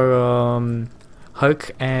for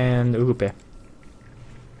Hulk and Rupe.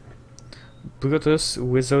 Brutus,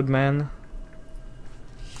 Wizardman.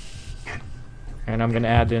 And I'm gonna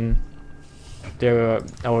add in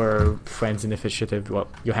our friends initiative, well,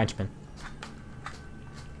 your henchmen.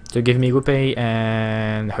 So give me Rupe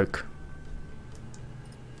and Hulk.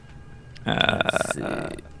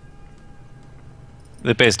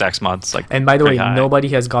 The base dex mod's like. And by the way, pretty high. nobody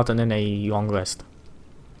has gotten in a long rest.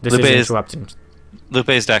 This Lupe is is- interrupting.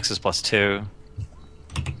 Lupe's dex is +2.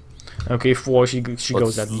 Okay, 4, she goes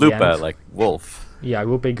What's at the Lupa, end. like wolf? Yeah,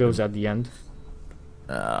 Lupe goes at the end.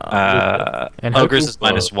 And Ogres is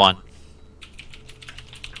Hulk- -1.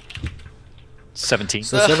 17.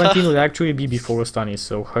 So 17 would actually be before Rostani,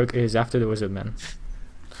 so Hulk is after the Wizard Man.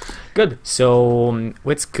 Good, so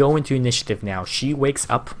let's go into initiative now. She wakes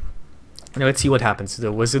up. Now let's see what happens.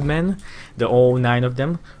 The Wizard Men, all 9 of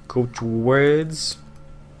them, go towards...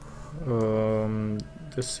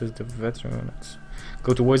 this is the veteran. Let's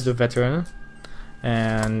go towards the veteran.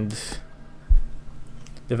 And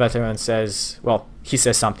the veteran says... Well, he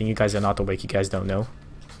says something. You guys are not awake. You guys don't know.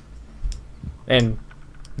 And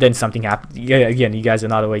then something happened. Yeah, again, you guys are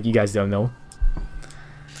not awake. You guys don't know.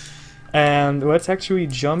 And let's actually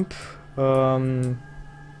jump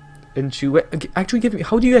into... Actually, give me...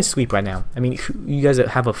 How do you guys sleep right now? I mean, you guys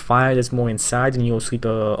have a fire that's more inside and you'll sleep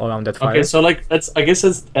around that fire? Okay, so like I guess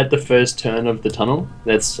it's at the first turn of the tunnel.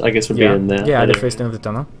 That's I guess would yeah, be in there. yeah, that the area. first end of the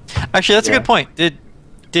tunnel. Actually, that's a Yeah. good point. Did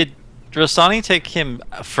Rostani take him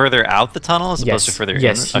further out the tunnel as opposed to further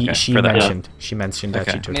yes, in? she further out. mentioned. She mentioned that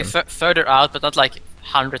Okay. she I took mean, him. further out, but not like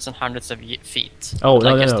hundreds and hundreds of feet. Oh, Like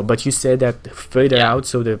no, just- no. But you said that further Yeah. out,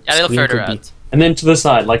 so the Yeah, a little scream further could be... out, And then to the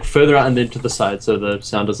side, like further out and then to the side, so the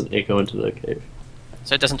sound doesn't echo into the cave.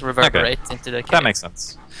 so it doesn't reverberate into the cave. That makes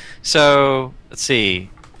sense. So let's see.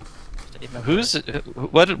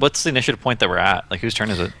 What's the initiative point that we're at? Like, whose turn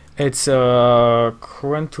is it? It's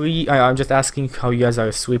currently... I'm just asking how you guys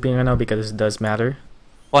are sleeping right now because it does matter.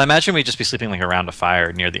 Well, I imagine we'd just be sleeping like around a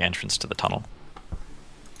fire near the entrance to the tunnel.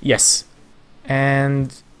 Yes.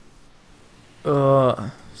 And...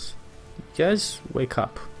 you guys wake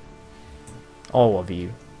up. All of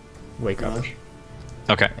you wake up.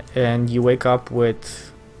 Okay. And you wake up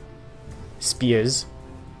with spears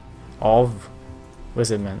of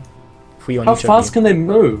Listen, man. 3 on How each fast of can they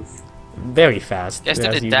move? you. Very fast. Yes, they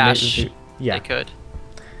as did you dash. yeah. They could.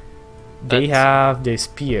 They But- have their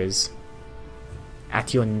spears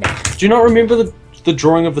at your neck. Do you not remember the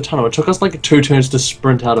drawing of the tunnel? It took us like 2 turns to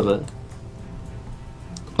sprint out of it.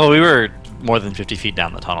 Well, we were more than 50 feet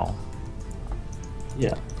down the tunnel.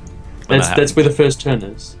 Yeah. When That's where the first turn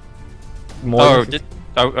is. More Oh, than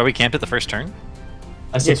are we camped at the first turn?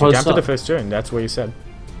 I yes, you suppose jumped so. to the first turn. That's what you said.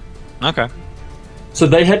 Okay. So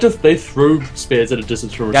they threw spears at a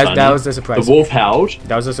distance from That Rashani. was the surprise. The wolf howled.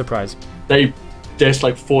 That was a surprise. They dashed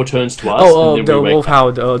like 4 turns to us. Oh, and the then we wolf wake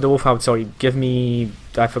up. howled. The wolf howled. Sorry, give me.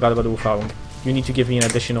 I forgot about the wolf howling. You need to give me an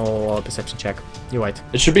additional perception check. You're right.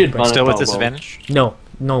 It should be advantage. Still with oh, well, disadvantage? No,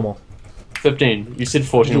 normal. 15. You said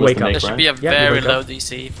 14 You was wake the up. make, There should right? be a you very wake up. low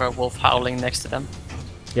DC for a wolf howling next to them.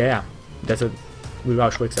 Yeah. That's a. We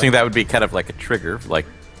Roush wakes I think up. that would be kind of like a trigger, like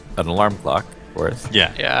an alarm clock for us.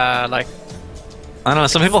 Yeah. Yeah, like I don't know.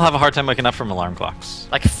 Some people have a hard time waking up from alarm clocks.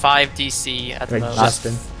 5 DC at Like most.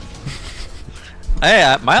 Justin.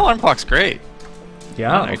 Hey, my alarm clock's great.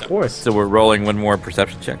 Yeah, there you of go. course. So we're rolling one more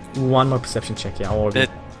perception check. One more perception check. Yeah, all of you.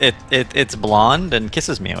 It's blonde and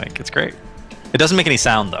kisses me awake. It's great. It doesn't make any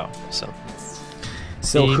sound though. So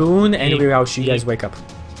So Beep, Hoon and beep, Roush, you guys beep. wake up.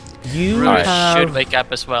 You Alright. have. Should wake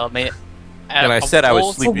up as well. And I said I was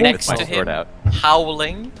wolf sleeping with next my to sword him, out.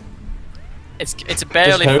 howling. It's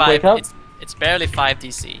barely Herc wake 5. up? It's barely 5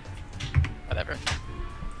 DC. Whatever.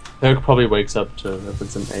 Herc probably wakes up to if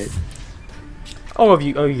it's an 8. All of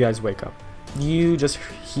you guys wake up. You just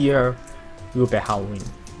hear Rupe howling.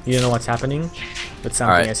 You don't know what's happening, but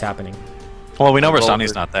something Alright. is happening. well, we know Roll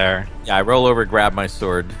Rastani's over. not there. Yeah, I roll over, grab my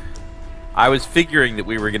sword. I was figuring that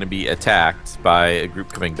we were going to be attacked by a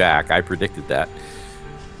group coming back. I predicted that.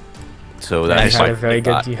 So And that's you have a my very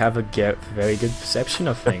thought. good. You have a very good perception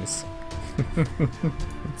of things.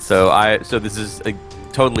 So this is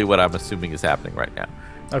totally what I'm assuming is happening right now.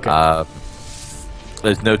 Okay.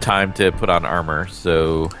 There's no time to put on armor,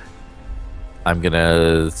 so I'm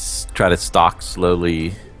gonna try to stalk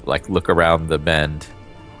slowly, like look around the bend,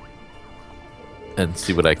 and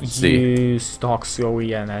see what I can see. You stalk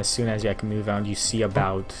slowly, and as soon as you can move around, you see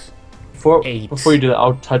about. Before 8. you do that,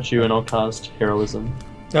 I'll touch you and I'll cast heroism.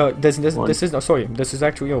 No, this One. is no. Sorry, this is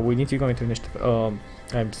actually. Oh, we need to go into initiative.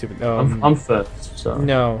 I'm stupid. I'm first, so.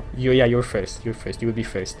 No, you're first. You're first. You would be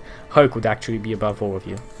first. Herc would actually be above all of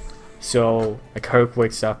you. So like Herc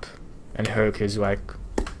wakes up, and Herc is like,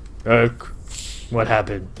 Herc, what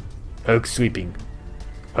happened? Herc sleeping.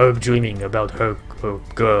 Herc dreaming about Herc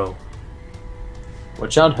girl.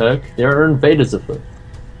 Watch out, Herc. There are invaders afoot.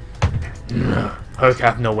 Herc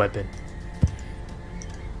have no weapon.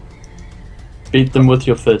 Beat them with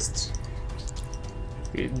your fists.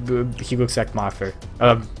 He looks like Martha.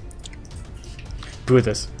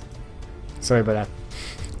 Brutus. Sorry about that.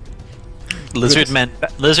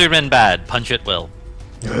 Lizardmen bad. Punch at will.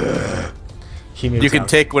 He moves You can out.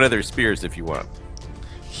 take one of their spears if you want.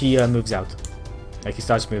 He moves out. Like he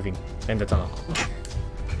starts moving in the tunnel.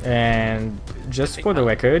 And just for the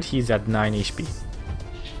record, he's at 9 HP.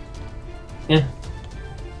 Yeah.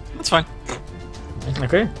 That's fine.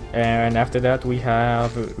 Okay. And after that we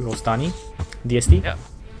have Rostani. DST. Yeah.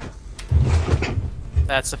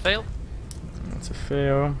 That's a fail. That's a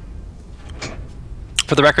fail.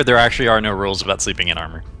 For the record, there actually are no rules about sleeping in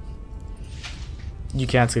armor. You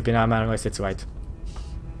can't sleep in armor unless it's right.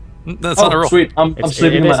 That's not a rule. Sweet. I'm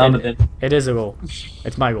sleeping in my armor then. It is a rule.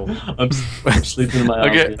 It's my rule. I'm sleeping in my armor.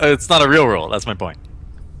 Okay, it's not a real rule. That's my point.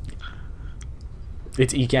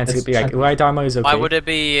 You can't It's sleep. Like right armor is okay. Why would it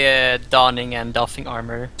be donning and doffing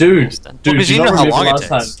armor? Dude, Instant? dude, because do you you know not how remember long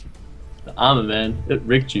it last takes. time? The armor, man, it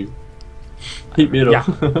wrecked you. Heat metal. Yeah,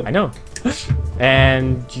 I know.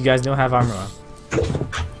 And you guys don't have armor on.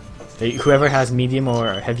 Whoever has medium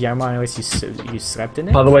or heavy armor, unless you slept in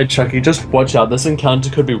it. By the way, Chucky, just watch out. This encounter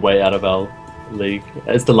could be way out of our league,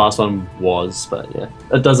 as the last one was. But yeah,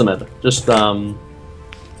 it doesn't matter. Just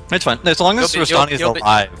It's fine. As long as You'll be- Rastani is you'll be-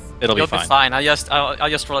 alive, it'll You'll be fine. I'll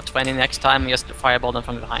just roll a 20 next time and just fireball them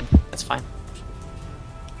from behind. That's fine.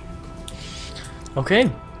 Okay.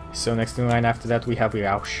 So next in line after that we have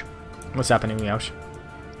Roush. What's happening, Roush?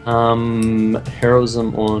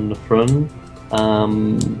 heroism on Hrun.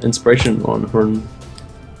 Inspiration on Hrun.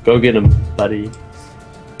 Go get him, buddy.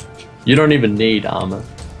 You don't even need armor.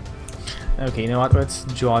 Okay, you know what? Let's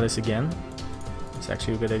draw this again. It's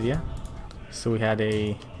actually a good idea. So we had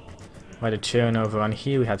a turn over on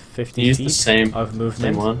here. We had 50 Use feet the same of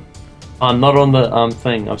movement. one. I'm not on the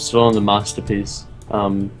thing. I'm still on the masterpiece.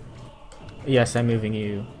 Yes, I'm moving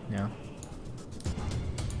you now.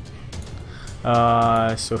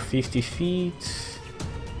 So 50 feet.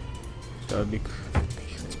 That would be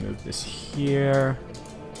move this here.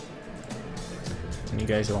 And you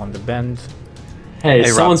guys are on the bend. Hey, Hey,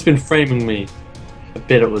 someone's been framing me. I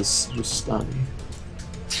bet it was Rustani.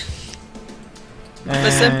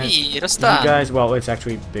 Listen And me, you Rostan. guys, well, it's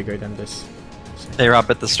actually bigger than this. Hey Rob,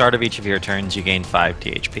 at the start of each of your turns, you gain 5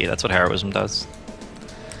 THP. That's what heroism does.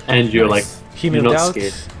 And you're like, He you're moved not out,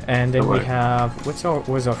 scared. and then Don't we worry. have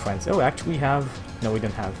where's our friends? Oh, actually, we have no, we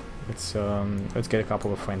don't have. Let's get a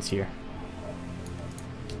couple of friends here.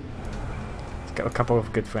 Let's get a couple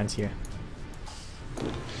of good friends here.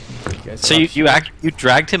 guys So up. you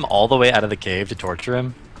dragged him all the way out of the cave to torture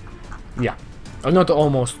him? Yeah. Oh, not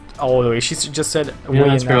almost all the way. She just said Yeah, way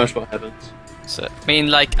that's pretty enough. much what happens. So, I mean,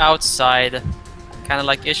 like outside, kind of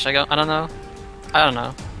like ish. I don't know. I don't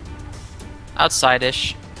know.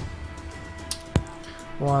 Outside-ish.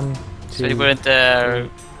 1, 2, So he wouldn't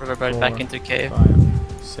revert back 4, into cave.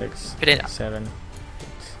 5, 6, Put it- 7,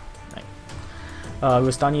 8, 9.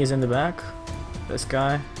 Rustani is in the back. This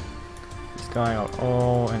guy are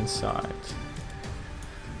all inside.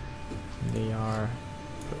 They are.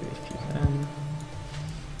 If you can.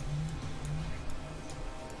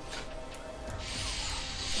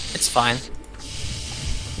 It's fine.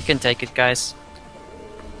 You can take it, guys.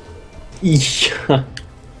 Yeah.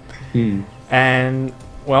 And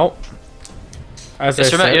well, as I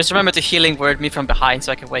said, Just remember to healing word me from behind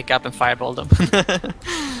so I can wake up and fireball them.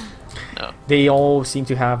 they all seem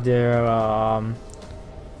to have their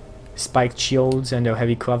spiked shields and their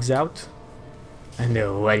heavy clubs out, and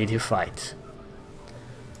they're ready to fight.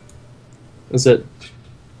 Is it?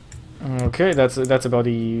 Okay, that's about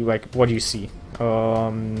the what do you see?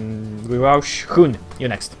 Roush, Hun, you're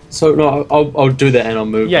next. So no, I'll do that and I'll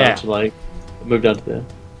move Yeah, down yeah. to like move down to there.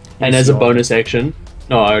 And You as see a all- bonus action,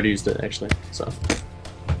 no, I already used it actually. So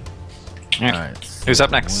Alright. Who's up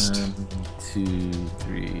next? 1, 2,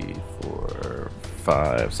 3, 4,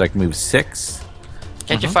 5. So I can move 6.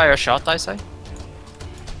 Can't you fire a shot, I say?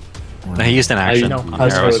 No, he used an action. know. on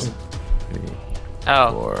How's heroism. it? 3,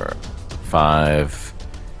 Oh, 4, 5,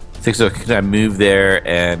 6. So can I move there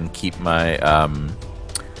and keep my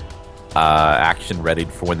action ready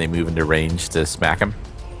for when they move into range to smack him?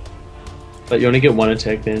 But you only get one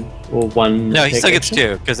attack then, or one. No, he attack still gets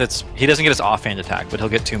action? 2 because he doesn't get his offhand attack, but he'll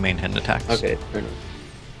get 2 main hand attacks. Okay, fair enough.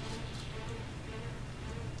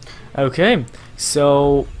 Okay,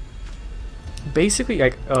 so basically,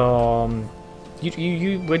 like,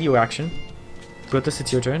 you ready your action. Brutus,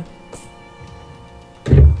 it's your turn.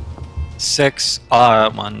 6.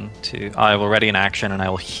 1, 2. I will ready an action and I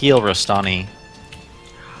will heal Rostani.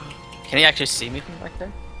 can he actually see me from back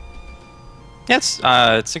there? Yeah,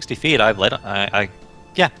 it's 60 feet. I've let.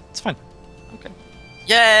 Yeah, it's fine.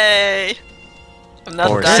 Yay! I'm not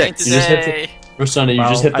Or dying 6. You just have to- today. Rostani, you Well,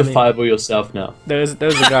 just have I to mean- fireball yourself now. There's a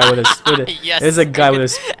guy with a Yes, there's a guy with a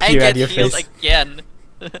I spear at get your healed face. again.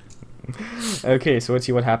 Okay, so let's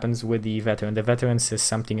see what happens with the veteran. The veteran says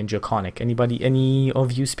something in Draconic. Any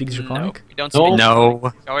of you speak No, Draconic? we don't No. speak.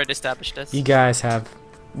 No. We already established this. You guys have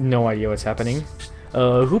no idea what's happening.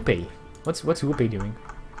 Rupe. What's Rupe doing?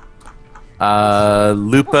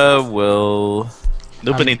 Lupa will.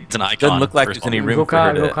 Lupa Um, needs an icon. Doesn't look like first there's any of all. room for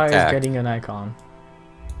her to Roka is attack. getting an icon.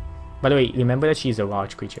 By the way, remember that she's a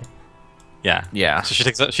large creature. Yeah. Yeah. So she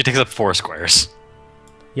takes up 4 squares.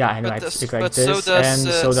 Yeah, and But like, this- it's like but so this, does,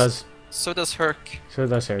 and So does Herc. so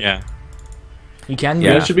does her. Yeah. You can Yeah.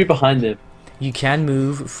 You move. should be behind them. You can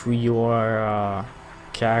move through your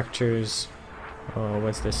characters.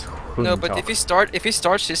 What's this? No, but if he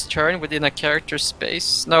starts his turn within a character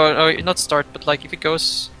space, no, not start, but like if he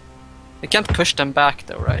goes, you can't push them back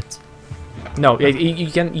though, right? No, you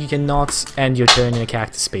cannot end your turn in a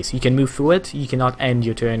character space. You can move through it. You cannot end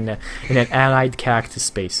your turn in an allied character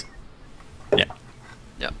space. Yeah.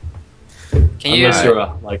 Can you Unless you're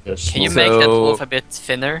like a. can you So- make that wolf a bit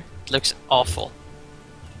thinner? It looks awful.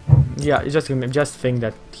 Yeah, just think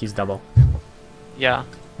that he's double. Yeah,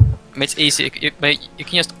 I mean it's easy. You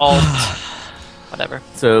can just alt, whatever.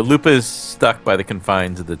 So Lupa's stuck by the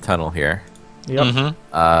confines of the tunnel here. Yep.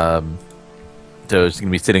 Mm-hmm. So it's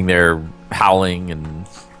gonna be sitting there howling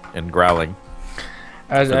and growling.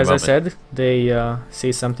 As the I moment. said, they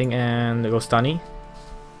say something, and Rostani,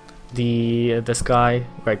 this guy,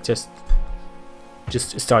 like just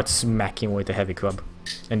starts smacking with a heavy club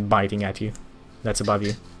and biting at you. That's above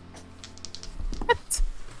you.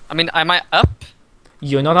 I mean, am I up?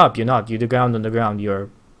 You're not up. You're not. You're the ground on the ground. You're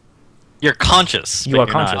Conscious. You but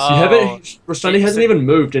are you're not. conscious. You haven't. Oh. Rostani hasn't even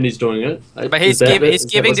moved and he's doing it. But he's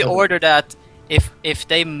giving the order that if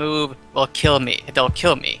they move, will kill me. They'll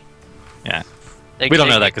kill me. Yeah. They- We don't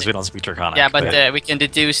know they- that because we don't speak Draconic. Yeah, but we can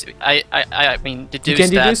deduce. I mean, deduce. you can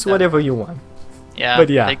deduce that, whatever you want. Yeah, But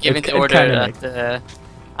yeah, they're giving it- the it order kinda that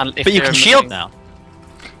if But you they're can shield moving- now.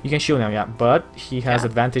 You can shield now, yeah, but he has Yeah.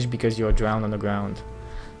 advantage because you're drowned on the ground.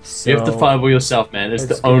 So You have to fireball yourself, man. It's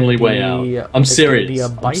it's the only gonna way be- out. I'm it's gonna serious. be a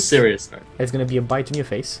I'm bite. serious. Bro. it's gonna be a bite in your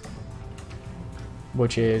face,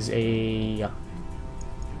 which is a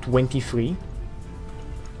 23.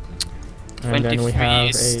 And then we 23 have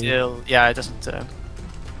is a still, yeah, it doesn't.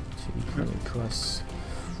 20 plus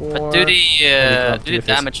 4. But do Maybe go up to the your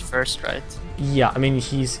face. damage first, right? Yeah, I mean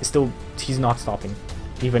he's not stopping,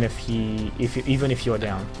 even if even if you're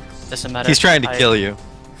down. Doesn't matter. He's trying to kill you.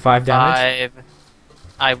 5 damage.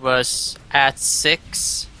 I was at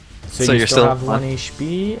 6. So you're you still have 1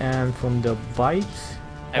 HP, and from the bite.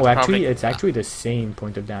 I Oh, actually, probably- it's actually the same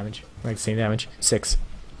point of damage. Right, same damage. 6.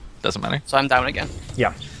 Doesn't matter. So I'm down again.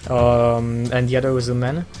 Yeah. And the other was a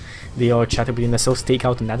man. They all chatted between themselves, take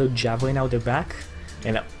out another javelin out their back,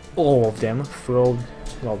 and all of them throw,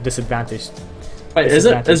 well, disadvantaged. Wait,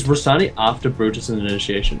 Disadvantage. is Rostani after Brutus in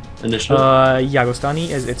initiation? Initially? Yeah, Rostani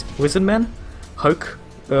is it's Wizard Man, Hulk,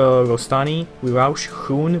 Rostani, Wiraush,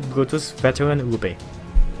 Hoon, Brutus, Veteran, Rupe.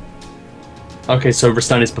 Okay, so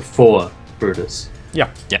Rostani's before Brutus. Yeah.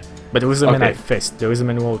 Yeah. But the Wizard Man I Okay. fist. The Wizard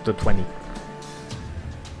Man rolled the 20.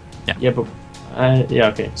 Yeah, but yeah,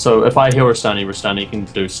 okay. So if I heal Rostani can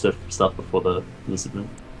do stuff before the Lizardman.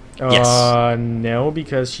 Yes. No,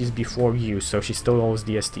 because she's before you, so she still owes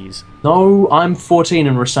DSTs. No, I'm 14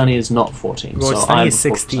 and Rostani is not 14. Rostani so I'm is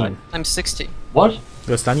before 16. Rostani. I'm 60. What?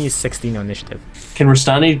 Rostani is 16 on initiative. Can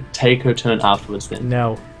Rostani take her turn afterwards then?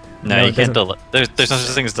 No. No, No, you it can't doesn't. delay. There's no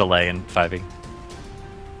such thing as delay in 5e.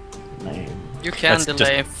 Man. You can That's just-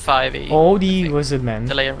 delay 5e. All the Wizard Men,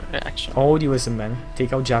 Delay a reaction. all the Wizard Men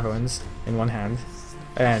take out javelins in one hand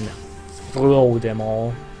and throw them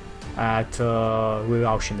all at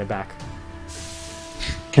Wiraush in the back.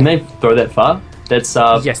 Can they throw that far? That's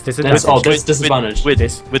Yes, That's disadvantage. that's disadvantage. With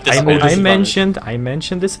This with I, this. Oh, disadvantage. I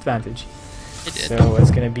mentioned disadvantage. It did. So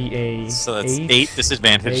it's gonna be a So that's 8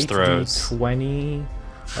 disadvantage 8 throws. D20.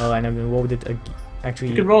 And I'm gonna roll it actually.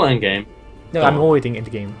 You can roll in game. No, I'm rolling in the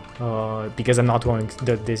game because I'm not rolling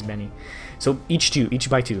this many. So each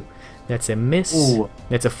by 2. That's a miss. Ooh.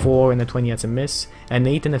 That's a 4 and a 20. That's a miss. An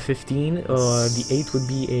 8 and a 15. The 8 would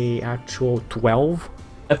be a actual 12.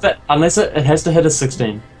 Unless it has to hit a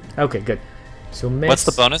 16. Okay, good. So miss. What's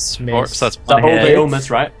the bonus? Miss. Or, so that's The one whole hit. they all miss,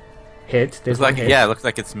 right? Hit. There's Looks one like hit. yeah, it looks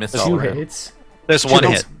like it's missed all 2 around. hits. There's one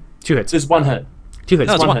hit. 2 hits. There's one hit. 2 hits.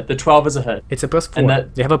 No, it's One one. hit. The 12 is a hit. It's a plus 4. And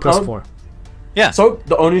that- They have a plus Oh. 4. Yeah. So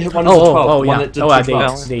the only hit one is a 12. Oh, One yeah. that did Oh, two they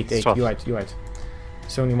 12s. It's 12. You're right.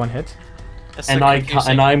 So only 1 hit. That's And so I'm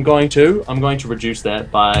confusing. going to reduce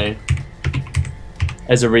that by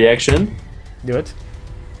as a reaction. Do it.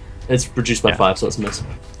 It's reduced by Yeah. 5, so it's a miss.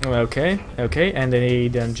 Okay, and they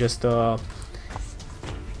then just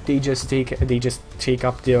they just take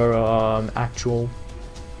up their actual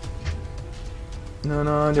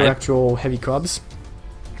their actual heavy clubs.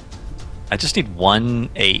 I just need one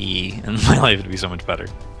AE, and my life would be so much better.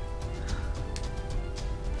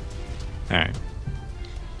 All right.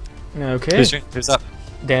 Okay, Who's up?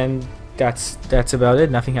 then that's about it.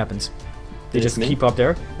 Nothing happens. They It's just me? keep up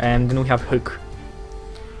there, and then we have Hook.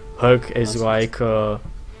 Hook is like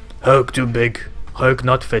Hook too big, Hook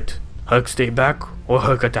not fit, Hook stay back, or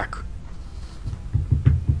Hook attack.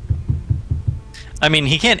 I mean,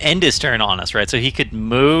 he can't end his turn on us, right? So he could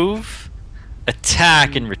move,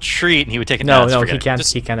 attack, and retreat, and he would take a No, chance. no, Forget he it. can't.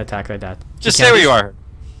 Just, He can't attack like that. just He stay can't- where you are.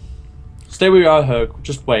 Stay where you are, Herc.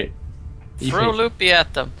 Just wait. Throw Loopy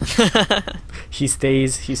at them. He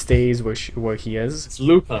stays where he is. It's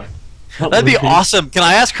Looper. not That'd be Loopy. awesome. Can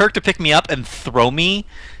I ask Kirk to pick me up and throw me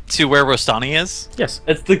to where Rostani is? Yes.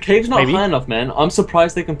 It's the cave's not Maybe. high enough, man. I'm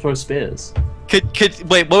surprised they can throw spears. Could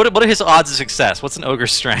wait? What are his odds of success? What's an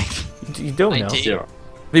ogre's strength? You don't know. 19. 0.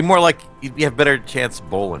 Be more like you have better chance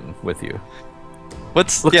bowling with you.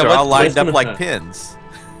 What's Look, yeah? they're all What, lined what's up gonna like hurt? pins.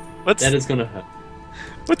 what's That is gonna hurt.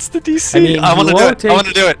 what's the DC? I mean, I want to you do all it. I want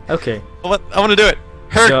to do it. Okay. I want to do it.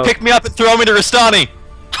 Herc, So- pick me up and throw me to Rostani.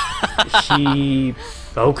 He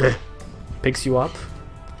okay picks you up.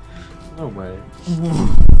 No way.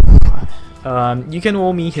 You can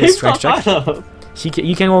roll me his Cave's strength not check. high enough.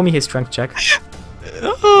 You can roll me his strength check.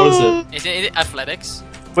 What is it? Is it athletics?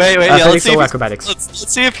 Wait, yeah. Let's Athletics see. or If he's, acrobatics?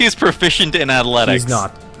 let's see if he's proficient in athletics. He's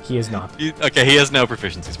not. He is not. Okay, he has no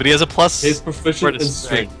proficiencies, but he has a plus. He's proficient for in his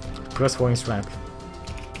strength. Plus 4 in strength.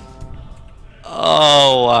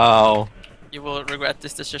 Oh wow. You will regret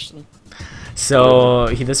this decision. So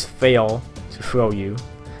he does fail to throw you,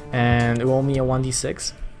 and roll me a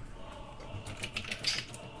 1d6.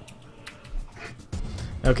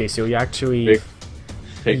 Okay, so you actually Big.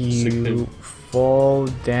 Take you 16. fall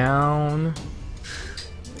down.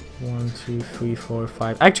 1, 2, 3, 4,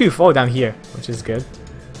 5. Actually, 4 down here, which is good.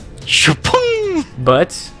 Shupung!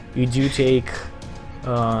 But you do take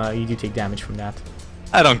damage from that.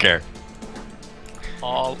 I don't care.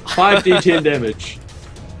 All 5d10 damage.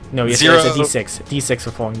 No, yes, Zero. it's a d6. D6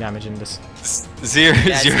 for falling damage in this. Zero.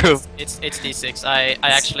 Yeah, Zero. It's d6. I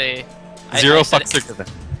actually. Zero I said fucks it- took that.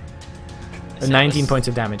 I said it 19 was- points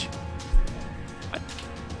of damage.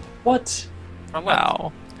 What? From what?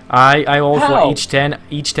 Wow. I rolled How? for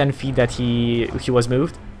each 10 feet that he was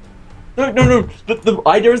moved. No. The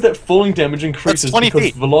idea is that falling damage increases 20 because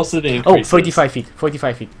feet. velocity Oh, increases. 45 feet.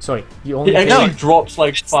 45 feet. Sorry. You only It take- actually No. drops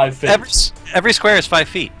like 5 feet. Every square is 5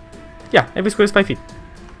 feet. Yeah, every square is 5 feet.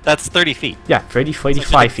 That's 30 feet. Yeah,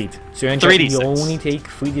 45 feet. So you 3d6. only take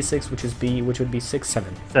 3d6, which would be 6,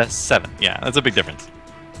 7. That's 7. Yeah, that's a big difference.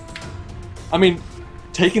 I mean,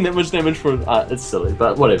 taking that much damage for it's silly,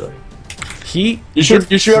 but whatever. You should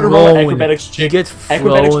be able to roll an acrobatics check. You get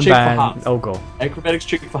Acrobatics thrown check by for half. oh go. Acrobatics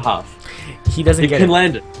check for half. He doesn't He get can it.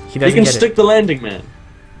 land it. He He doesn't can get stick it. the landing, man.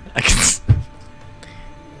 I can.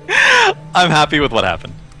 I'm happy with what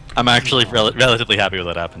happened. I'm actually relatively happy with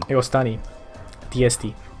what happened. It was stunny.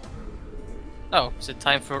 DST. Oh, is it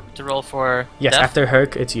time to roll for Yes, death? after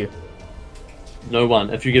Herc, it's you. No one.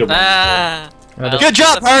 If you get a one. Ah. Another- Good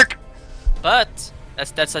job, Herc! But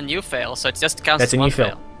that's a new fail, so it just counts That's as a one new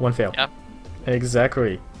fail. One fail. Yep.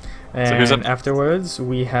 Exactly. And who's up? afterwards,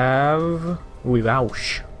 we have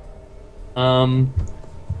Roush. Um.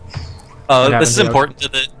 Oh, What this is happens,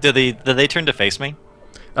 important. Did they turn to face me?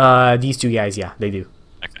 These two guys, yeah, they do.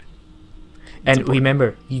 Okay. And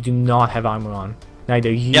remember, you do not have armor on. Neither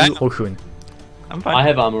you Yeah, I know. or Hun. I'm fine. I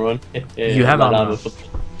have armor on. You have light armor on.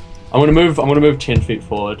 I'm gonna move 10 feet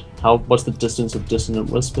forward. What's the distance of dissonant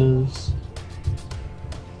whispers?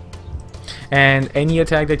 And any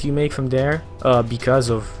attack that you make from there, because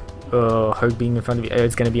of Herc being in front of you,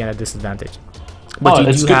 it's gonna be at a disadvantage. But Oh, you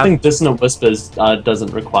it's do a good have. thing dissonant whispers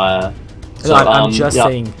doesn't require. No, I'm just yeah,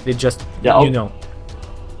 saying. It just Yeah, you I'll- know.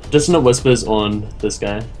 Dissonant whispers on this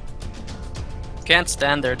guy. Can't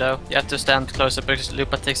stand there though. You have to stand closer because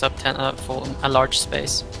Lupa takes up for a large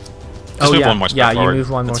space. Just move yeah, one more square yeah. forward. You move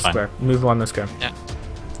one more That's fine. square. Move one more square. Yeah.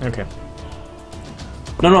 Okay.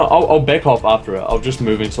 No, I'll back off after it. I'm just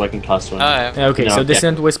moving so I can cast one. Oh yeah. Okay. No, So yeah.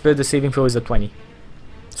 Dissonant Whisper, the saving throw is a 20.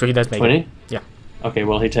 So he does make 20? it. Yeah. Okay,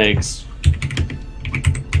 well he takes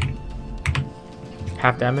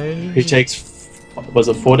Half damage. he takes was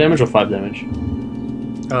it 4 damage or 5 damage?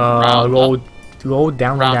 Round roll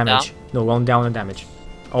down on Round damage. No, roll down on damage.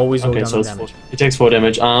 Always roll Okay, down so on it's 4. damage. He takes 4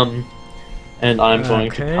 damage. And I'm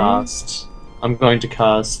going to Okay. cast. I'm going to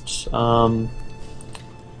cast.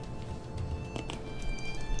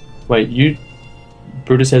 Wait, you.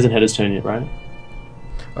 Brutus hasn't had his turn yet, right?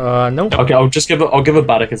 No. Okay, I'll give a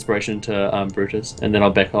bardic inspiration to Brutus, and then I'll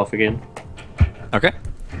back off again. Okay.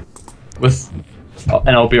 And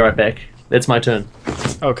I'll be right back. It's my turn.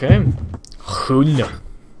 Okay. Hun.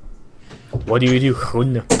 What do you do,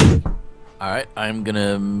 Hun? All right, I'm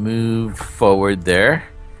gonna move forward there,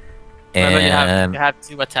 Remember, and you have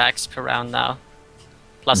 2 attacks per round now,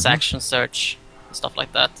 plus action search and stuff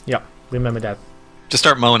like that. Yeah, remember that. Just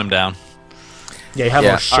start mowing him down. Yeah, you have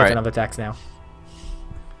Yeah, a shit alright. ton of attacks now.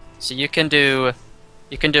 So you can do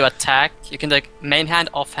attack. You can do like main hand,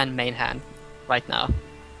 offhand, main hand, right now.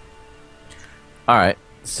 all right.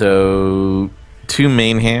 So 2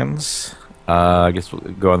 main hands. I guess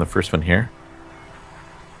we'll go on the first one here.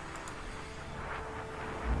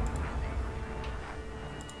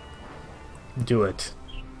 Do it.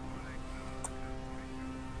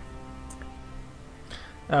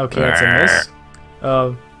 Okay, that's a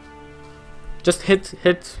miss. Just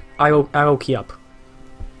hit arrow key up.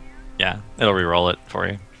 Yeah, it'll re-roll it for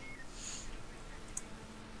you.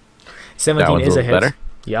 17 one's is a a little hit. better.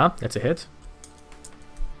 Yeah, that's a hit.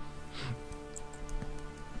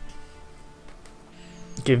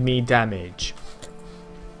 Give me damage.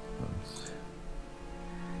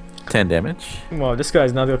 10 damage. Well, this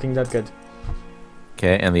guy's not looking that good.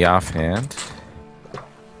 Okay, and the offhand.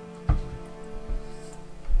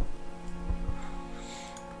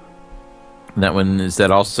 And that one is the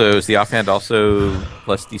offhand also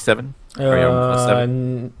plus D7? Or you have plus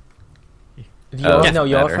 7? No, Yeah,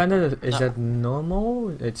 your better. offender is that normal?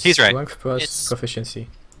 It's He's right. strength plus It's- proficiency.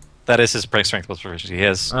 That is his strength plus proficiency. He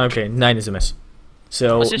has Okay, 9 is a miss.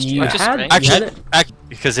 So What's his- you what's his had, strength? you actually, had it.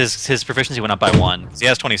 because his proficiency went up by 1. He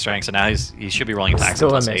has 20 strength, so now he should be rolling attacks at Still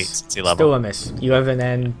a plus miss. 8 since he level. Still a miss. 11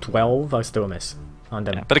 and 12 are still a miss on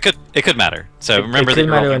them. Yeah, but it could matter. So It remember could that you're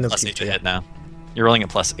matter rolling in at the plus 8 to future, hit now. You're rolling at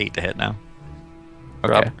plus 8 to hit now.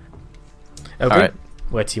 Okay. Rob. Okay. Alright.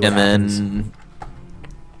 Let's see what And happens. then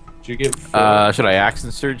Do you get? 4? Should I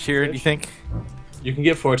action surge here? Do you think? You can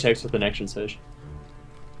get 4 attacks with an action surge.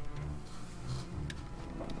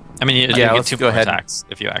 I mean, you Yeah, get let's 2 go more ahead. attacks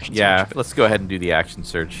if you action Yeah, surge. let's go ahead and do the action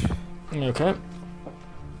surge. Okay.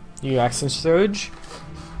 You action surge.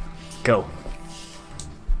 Go.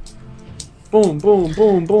 Boom, boom,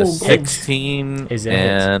 boom, boom, A boom. 16 Is a hit.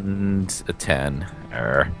 and a 10.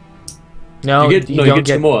 No, You get- no, you get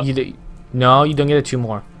 2 more. No, you don't get a 2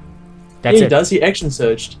 more. That's Yeah, he it. does. He action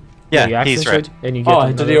surged. Yeah, you action he's right. surge, and you get Oh,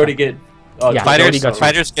 another did he already attack. get? Oh, Yeah, fighters- he already got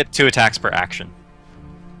Fighters get 2 attacks per action.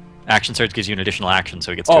 Action surge gives you an additional action,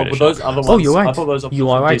 so he gets 2 Oh, but additional. those other ones. Oh, you're right. I thought those You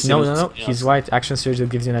are right. No, no, no. something He's else. right. Action surge that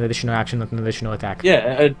gives you an additional action, not an additional attack.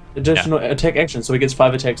 Yeah, additional attack action, so he gets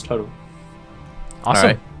 5 attacks total. Awesome.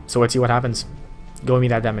 Alright. So let's see what happens. Go with me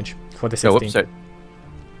that damage for the 16. Oh, whoops, sorry.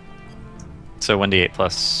 So 1d8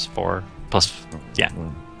 plus 4 plus. Yeah.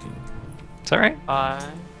 Is that right?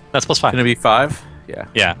 That's plus 5. Gonna be 5? Yeah.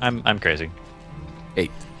 Yeah, I'm crazy.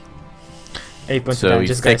 8. 8 points of So damage. he's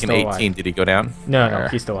This guy's taking still 18. alive. Did he go down? No, no, Or-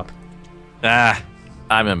 he's still up. Ah.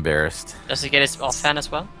 I'm embarrassed. Does he get his offhand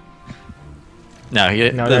as well? No, No,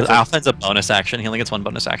 the that's a- offense a bonus action. He only gets 1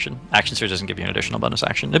 bonus action. Action surge doesn't give you an additional bonus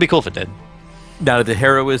action. It'd be cool if it did. Now, did the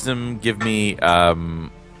heroism give me?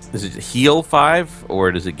 Does it heal 5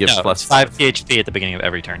 or does it give No, plus it's 5 HP at the beginning of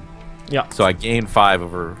every turn. Yeah. So I gain 5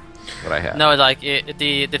 over what I had. No, like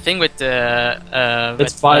the thing with the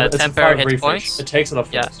It's 5. It's a temporary 5 hit refresh. points. It takes it off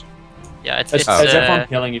Yeah. first. Yeah, it's It's everyone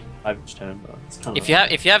healing you 5 each turn, but it's kind of.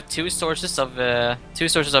 if you have two sources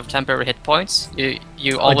of temporary hit points,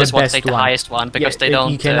 you always want to best take the one. highest one because they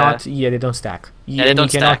don't. You cannot. Yeah, they don't stack. Yeah, they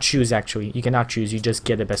don't You cannot stack. choose actually. You cannot choose. You just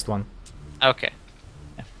get the best one. Okay.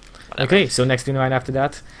 Okay, so next in line after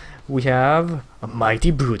that, we have a mighty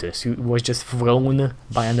Brutus who was just thrown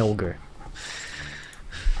by an ogre.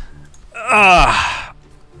 Ah.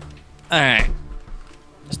 All right.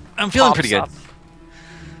 I'm feeling pretty good. Pops up.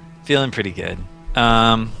 Feeling pretty good. Do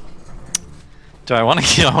I want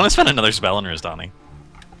to? I want to spend another spell on Rustani.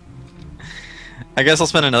 I guess I'll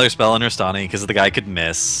spend another spell on Rustani because the guy could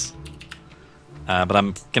miss. But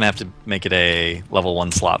I'm gonna have to make it a level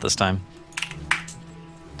 1 slot this time.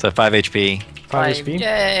 So 5 HP, 5 HP.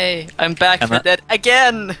 Yay! I'm back And for that- that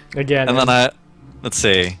again. Again. and then let's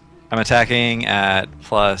see. I'm attacking at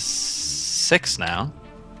plus 6 now.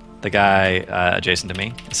 The guy adjacent to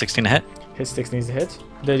me, 16 to hit. Hit 6 needs to hit.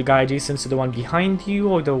 The guy adjacent to the one behind you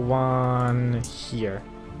or the one here?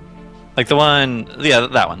 Like the one, yeah,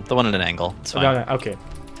 that one. The one at an angle. It's fine. No, no, okay.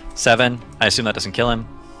 7. I assume that doesn't kill him.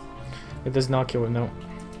 It does not kill him, no.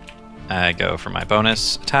 I go for my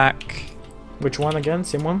bonus attack. Which one again?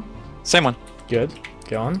 Same one? Same one. Good.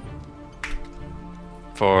 Go on.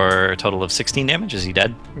 For a total of 16 damage. Is he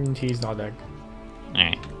dead? He's not dead.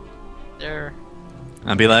 Alright. There.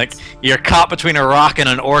 I'll be like, you're caught between a rock and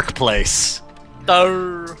an orc place.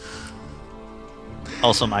 There.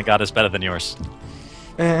 Also, my god is better than yours.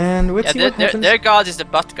 And let's Yeah, see what happens. their god is the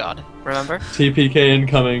butt god. Remember? TPK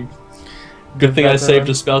incoming. Good thing I saved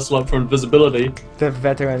a spell slot for invisibility. The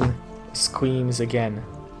veteran screams again.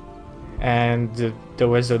 And the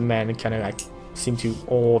wizard man kind of like seem to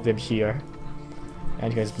all of them here.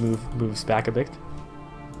 And you guys moves back a bit.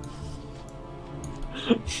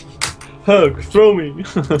 Hug, throw me.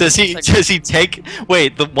 Does he take?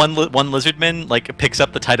 Wait, the one lizardman like picks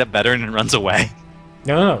up the tied up veteran and runs away.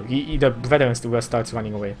 No, no, no. The veteran still starts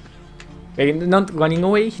running away. Not running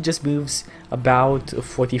away, he just moves about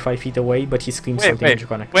 45 feet away, but he screams something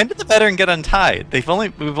draconic. When did the veteran get untied?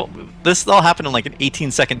 This all happened in like an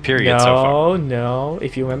 18-second period so far. No.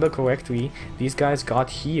 If you remember correctly, these guys got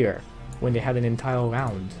here when they had an entire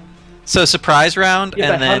round. So surprise round, Yeah,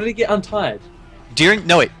 and but then how did he get untied?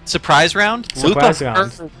 surprise round. Surprise Lupa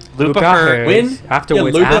round. heard- Lupa Luca heard. heard. When?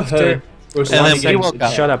 Afterwards, Yeah, Lupa after. heard. And then One we second, woke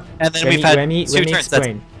up. shut up. And then Let we've me- had let me- 2 let me turns.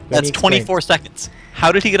 explain. Let That's me explain. 24 seconds.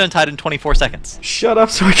 How did he get untied in 24 seconds? Shut up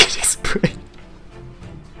so I can explain.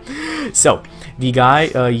 So, the guy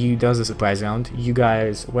does a surprise round. You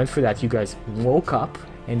guys went for that. You guys woke up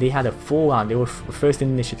and they had a full round. They were first in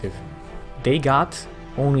initiative. They got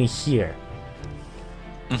only here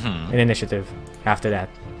in initiative after that.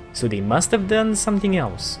 So they must have done something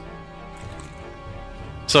else.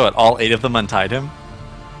 So all 8 of them untied him?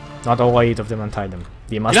 Not all 8 of them untied them.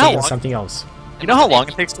 They must You know have done what? something else. You know how long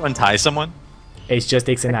it takes to untie someone? It just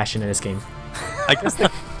takes an action in this game. I guess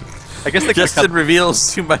they Justin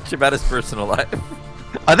reveals too much about his personal life.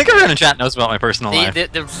 I think everyone in chat knows about my personal life.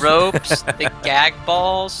 The ropes, the gag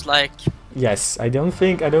balls, like Yes, I don't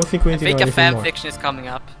think we need I to think know a anything fan more. fiction is coming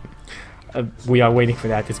up. We are waiting for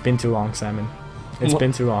that. It's been too long, Simon. It's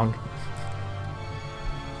been too long.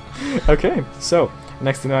 Okay, so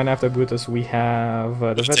Next in line after Brutus, we have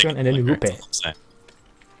the veteran and then Lupe.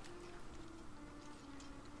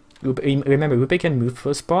 Remember, Lupe can move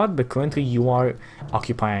for a spot, but currently you are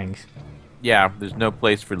occupying. Yeah, there's no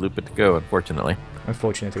place for Lupa to go, unfortunately.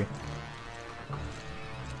 Unfortunately.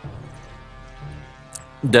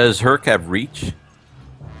 Does Herc have reach?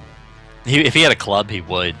 If he had a club, he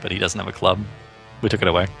would, but he doesn't have a club. We took it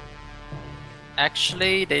away.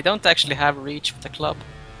 Actually, they don't actually have reach with the club.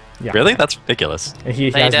 Yeah. Really? That's ridiculous. And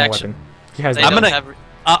he has no weapon. He has They no I'm don't gonna- have,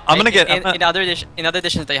 I'm gonna get. in other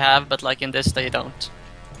editions they have, but like in this they don't.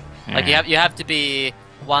 Like you have to be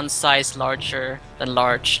one size larger than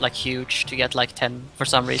large, like huge, to get like 10 for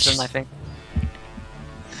some reason. I think.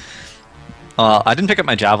 I didn't pick up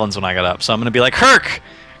my javelins when I got up, so I'm gonna be like, Herc,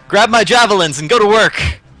 grab my javelins and go to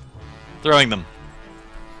work. Throwing them.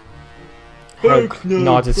 Herc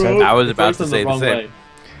nods his head. I was about to say the same. way.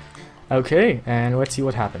 Okay, and let's see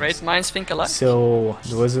what happens. Great minds think alike. So,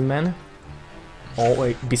 the Lizardmen,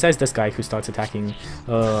 besides this guy who starts attacking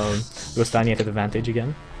Rostani at advantage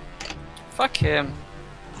again. Fuck him.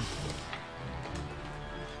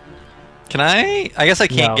 Can I? I guess I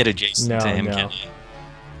can't No. get adjacent No, to him, no. can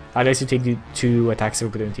Unless you take the 2 attacks of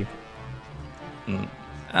opportunity.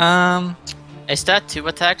 I? Is that 2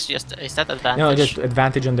 attacks? Just is that advantage? No, just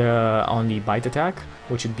advantage on the bite attack,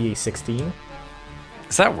 which would be a 16.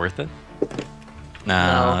 Is that worth it?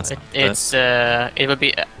 No, it's it would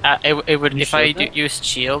be it would You if I sure that? used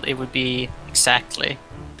shield, it would be exactly.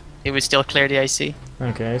 It would still clear the AC.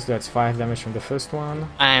 Okay, so that's 5 damage from the first one.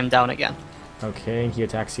 I am down again. Okay, he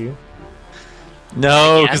attacks you.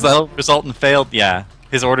 no, Again? because that'll result in failed. Yeah,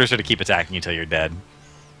 his orders are to keep attacking until you're dead.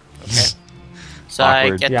 Okay. So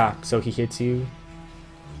Awkward. Yeah, so he hits you.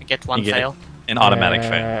 I get 1 You get fail. An automatic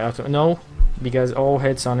fail. No, because all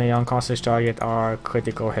hits on a unconscious target are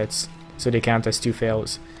critical hits, so they count as 2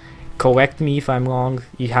 fails. Correct me if I'm wrong.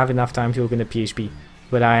 You have enough time to look in the PHP,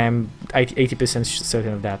 but I am 80%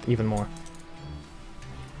 certain of that, even more.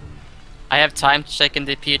 I have time to check in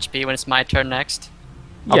the PHP when it's my turn next.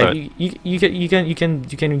 I'll Yeah, do you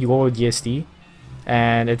can roll DST,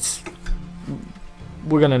 and it's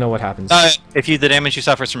we're gonna know what happens. If the damage you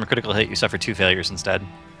suffer is from a critical hit, you suffer 2 failures instead.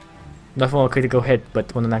 Not for a critical hit,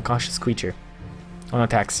 but on an unconscious creature. On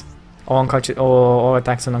attacks. All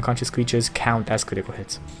attacks on unconscious creatures count as critical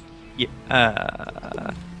hits. Yeah,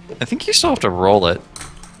 I think you still have to roll it.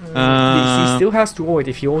 He still has to roll it.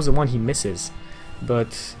 If he rolls a 1, he misses.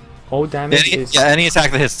 But all damage is... Any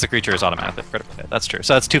attack that hits the creature is automatically a critical hit. That's true.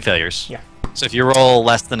 So that's 2 failures. Yeah. So if you roll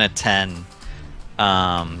less than a 10,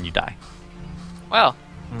 you die. Well,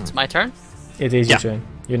 it's my turn. It is Yeah. your turn.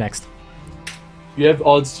 You're next. You have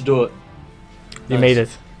odds to do it. You Nice. made it.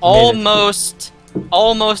 You made it.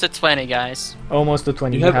 Almost a 20, guys. Almost a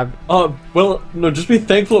 20. You have. Oh well, no. Just be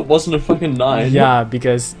thankful it wasn't a fucking 9. Yeah,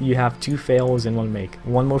 because you have 2 fails and 1 make.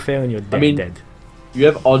 1 more fail and you're dead. mean, You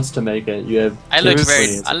have odds to make it. You have. I look 2 very-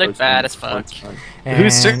 as I look opposed to bad as 1. fuck.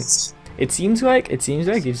 Who's And turn? it seems like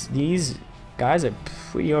these guys are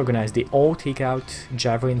pretty organized. They all take out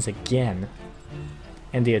javelins again,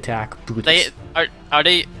 and they attack Brutus. They are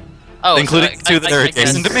they? Oh, Including the 2 that are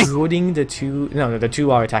adjacent to me? Including the 2. No, the 2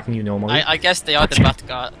 are attacking you normally. I guess they are the butt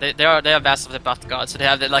god. They are vassals of the butt god, so they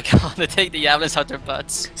have the like they take the javelins out their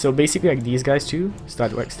butts. So basically, like these guys too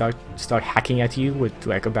start hacking at you with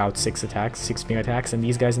like about 6 spear attacks, and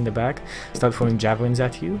these guys in the back start throwing javelins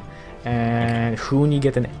at you. And Hoon, you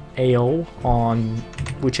get an AO on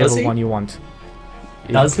whichever Does he? one you want.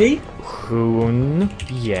 Does he? Hoon,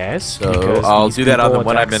 yes. So because I'll these do that on people the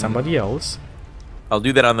one attack I've been- somebody else. I'll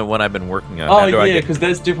do that on the one I've been working on. Oh How do I yeah, get- because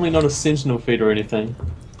that's definitely not a sentinel feat or anything.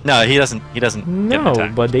 No, he doesn't. He doesn't. get an No,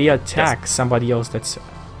 attack. but they attack somebody else that's.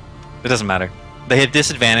 It doesn't matter. They have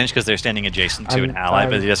disadvantage because they're standing adjacent to an ally,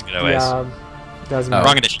 but he doesn't get OAs. Yeah, doesn't Oh. matter.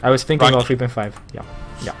 Wrong edition. I was thinking Wrong of 3.5. Yeah,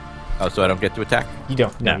 Oh, so I don't get to attack? you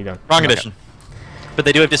don't. No, you don't. Wrong Okay. edition. But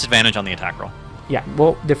they do have disadvantage on the attack roll. Yeah,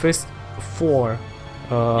 well, the first 4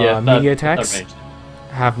 Yeah, melee that attacks ranged.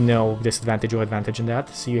 have no disadvantage or advantage in that.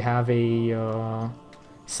 So you have a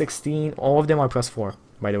 16. All of them are +4,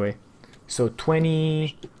 by the way. So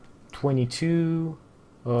 20, 22,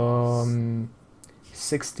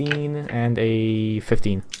 16, and a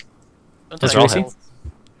 15. Don't What's they your all- AC?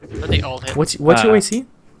 don't they all hit? What's your AC?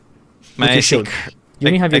 My With your AC shield. You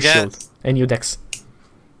only have I your guess- shield and your dex.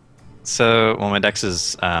 So, well, my dex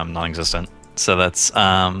is non-existent. So that's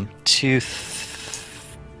 2. You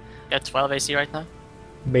have 12 AC right now.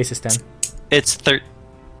 Base is 10. It's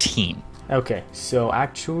 13. Okay, so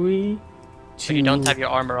actually, But you don't have your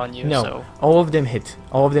armor on you, No, so all of them hit.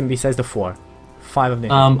 All of them besides the 4. 5 of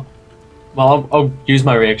them. Hit. Well, I'll use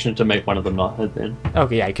my reaction to make one of them not hit then.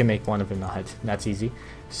 Okay, yeah, I can make one of them not hit. That's easy.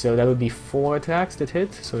 So that would be 4 attacks that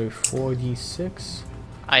hit. So 4d6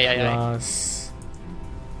 Aye. plus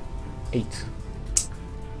 8.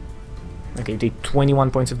 Okay, take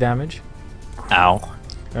 21 points of damage. Ow.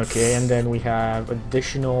 Okay, and then we have an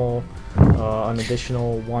additional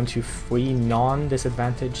 1 to 3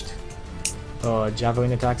 non-disadvantaged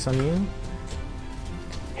javelin attacks on you.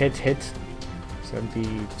 Hit. So that'd be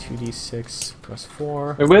 2d6 plus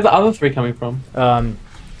 4. Wait, where are the other 3 coming from?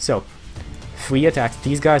 So 3 attacks.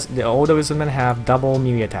 These guys, all the wizardmen have double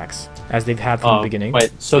melee attacks, as they've had from the beginning.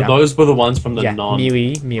 Wait, so Yeah. those were the ones from the non...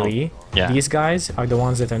 melee. Yeah. These guys are the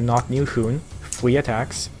ones that are not near Hoon. 3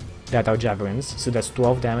 attacks that are javelins, so that's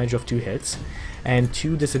 12 damage of 2 hits, and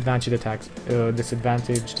 2 disadvantaged attacks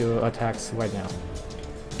right now.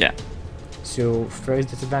 Yeah. So first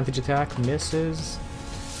disadvantage attack misses,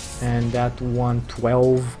 and that one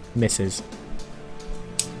 12 misses.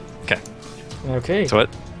 Okay. Okay. So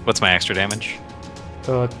what's my extra damage?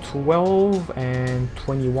 12 and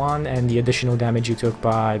 21, and the additional damage you took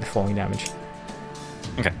by the falling damage.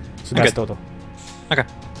 Okay. So that's Good. total. Okay.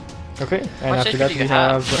 Okay, and Much after HP that do we you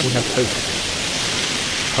have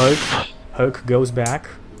have? Hook goes back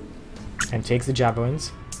and takes the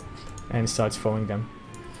javelins and starts throwing them.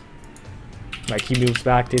 Like he moves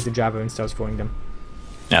back, takes the javelins, starts throwing them.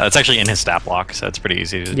 Yeah, that's actually in his stat block, so it's pretty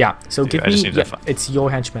easy to Yeah, so do. give I just me. need to It's your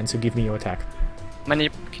henchman, so give me your attack. How many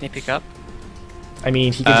can you pick up? I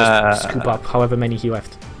mean, he can just scoop up however many he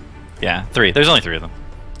left. Yeah, 3. There's only 3 of them.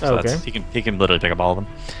 So Okay. he can literally pick up all of them.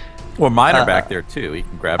 Well, mine are back there too. He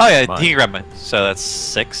can grab. Oh yeah, mine. he can grab mine. So that's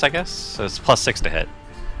 6, I guess. So it's plus 6 to hit.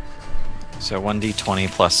 So 1d20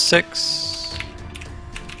 plus 6.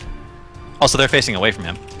 Also, they're facing away from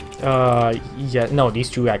him. Yeah, no, these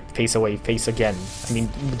two face away, face again. I mean,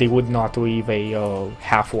 they would not leave a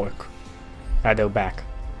half orc at their back.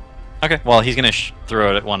 Okay, well, he's gonna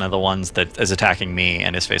throw it at one of the ones that is attacking me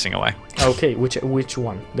and is facing away. Okay, which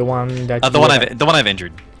one? The one that The one I've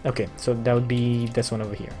injured. Okay, so that would be this one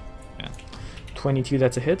over here. Yeah. 22,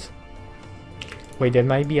 that's a hit. Wait, that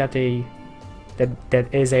might be at a...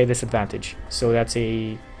 That is a disadvantage. So that's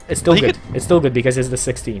a... It's still Well, good. It's still good because it's the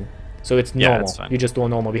 16. So it's Yeah, normal. that's fine. You just do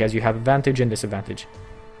normal because you have advantage and disadvantage.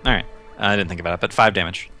 All right, I didn't think about it, but 5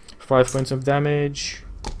 damage. 5 points of damage.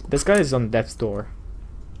 This guy is on death's door.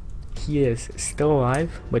 He is still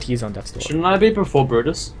alive, but he's on death's door. Shouldn't I be before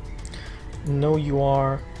Brutus? No, you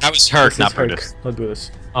are... That was Herc, This not is Herc, Brutus. not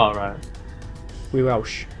Brutus. Oh, right. We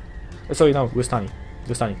Roush. Sorry, no, Rustani.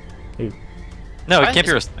 Rustani. You. No, it I can't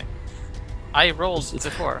be just- Rustani. I rolled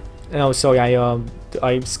before. No, sorry,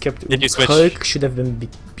 I skipped. Did you switch? Herc should have been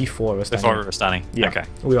before Rustani. Before Rustani. Yeah. Okay.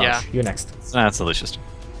 We Roush. Yeah. You're next. That's the Lucius.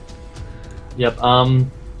 Yep,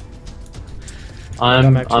 I'm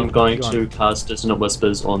I'm actually going gone. to cast Dissonant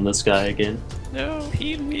Whispers on this guy again. No,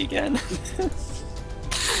 heal me again.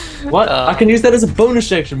 What? I can use that as a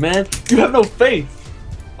bonus action, man! You have no faith!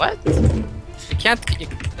 What? You can't.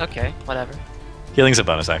 Okay, whatever. Healing's a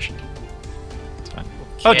bonus action. It's fine.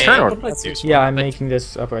 Oh, Okay. turn order. That's useful. Yeah, I'm But- making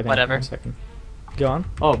this up right now. Whatever. 1 second. Go on.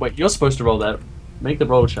 Oh, wait, you're supposed to roll that. Make the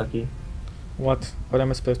roll, Chucky. What? What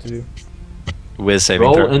am I supposed to do? Whiz saving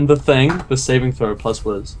Roll throw. in the thing, the saving throw plus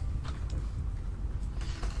whiz.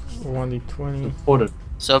 1d20. Important.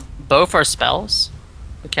 So both are spells.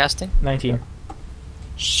 We're casting. 19.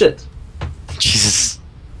 Shit. Jesus.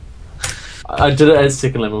 I did it at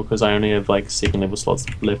second level because I only have like second level slots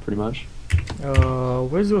left pretty much.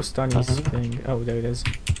 Where's Rustani's thing? Oh, there it is.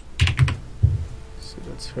 So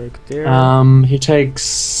that's Herc there. He takes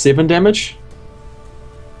 7 damage.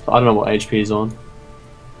 I don't know what HP he's on.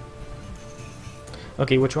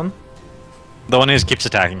 Okay, which one? The one who keeps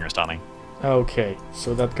attacking Rustani. Okay,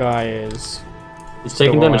 so that guy is... He's Still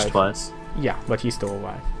taking damage alive. twice. Yeah, but he's still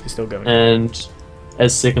alive. He's still going. And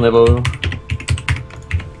as second level,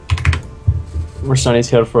 Rustani's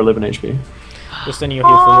healed for 11 HP. Rustani, you're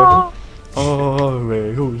here for 11? Oh,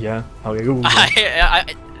 hallelujah. Hallelujah.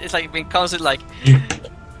 It's like being constant like.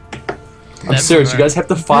 I'm serious, you guys have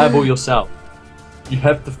to fireball yourself. You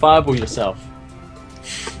have to fireball yourself.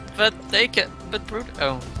 But they can. But brute.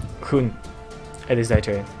 Oh. Hoon, it is thy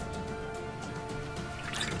turn.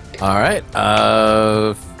 All right.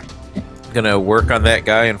 Gonna work on that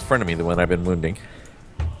guy in front of me, the one I've been wounding.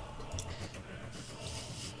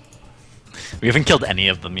 We haven't killed any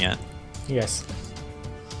of them yet. Yes.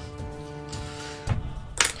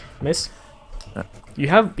 Miss? You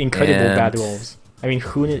have incredible And- bad rolls. I mean,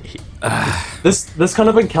 Hoon... This kind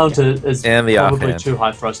of encounter is And the probably offhand. too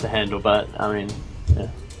high for us to handle, but I mean, yeah.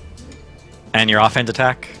 And your offhand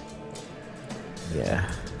attack? Yeah.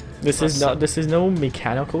 This is not. This is no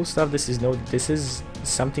mechanical stuff. This is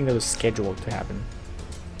something that was scheduled to happen.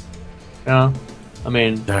 Yeah. I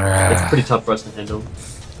mean, it's pretty tough for us to handle.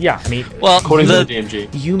 Yeah, I mean, Well, According the, to the DMG.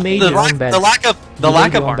 you made the, your own lack, bed. the lack of the You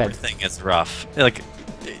lack made of your own armor bed. thing is rough. Like,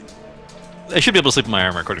 I should be able to sleep in my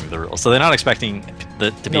armor according to the rules. So they're not expecting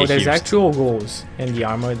to be No, a there's huge. actual rules in the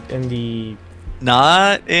armor. In the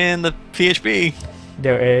Not in the PHP.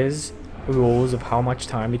 there is rules of how much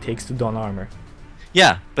time it takes to don armor.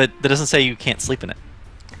 Yeah, but that doesn't say you can't sleep in it.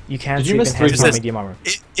 You can't Did you sleep miss in three heavy or times? medium armor.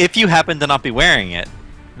 If you happen to not be wearing it,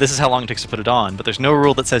 this is how long it takes to put it on. But there's no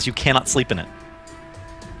rule that says you cannot sleep in it.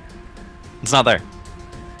 It's not there.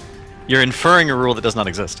 You're inferring a rule that does not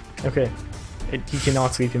exist. Okay, you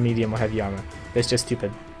cannot sleep in medium or heavy armor. That's just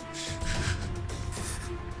stupid.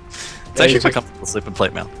 It's actually quite comfortable to sleep in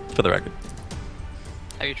plate mail, for the record.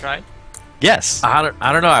 Have you tried? Yes. I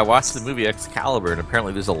don't know. I watched the movie Excalibur, and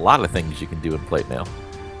apparently there's a lot of things you can do in plate mail.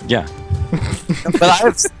 Yeah.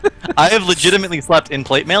 But I have legitimately slept in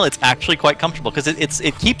plate mail. It's actually quite comfortable because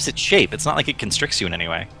it keeps its shape. It's not like it constricts you in any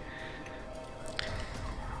way.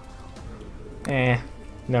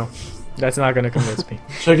 No, that's not gonna convince me.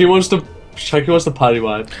 Chucky wants to party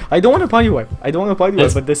wipe. I don't want a party wipe. I don't want a party wipe,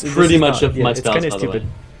 That's but this pretty is much not, my it's style, kind of by the way. stupid.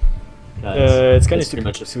 Guys, It's kind of that's pretty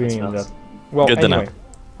much stupid. Swinging my that. style. Well, Good to know. anyway,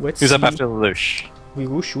 let's Who's up see. after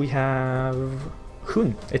Lelouch? We have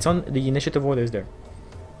Hoon. It's on the initiative order. Is there?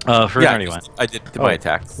 Fern already went. I did my Oh,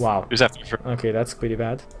 attacks. Wow. Who's after Fern? Okay, that's pretty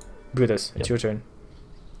bad. Brutus, it's your turn.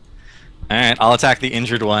 Alright, I'll attack the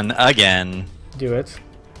injured one again. Do it.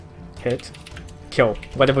 Hit. Kill.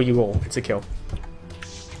 Whatever you roll, it's a kill.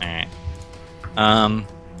 Alright.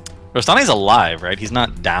 Rostani's alive, right? He's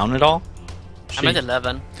not down at all? I'm at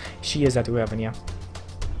 11. She is at 11, yeah.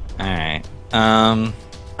 Alright.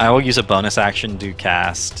 I will use a bonus action to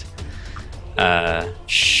cast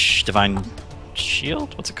Divine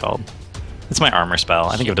Shield? What's it called? It's my armor spell.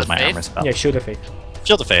 I think it Shield was of my Faith? armor spell. Yeah, Shield of Faith.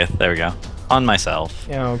 Shield of Faith, there we go. On myself.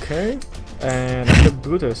 Yeah, okay. And after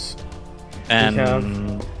Brutus, And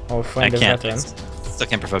have our I friend the can't. veteran. Still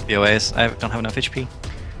can't provoke BOAs. I don't have enough HP.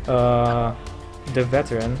 The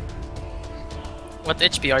veteran What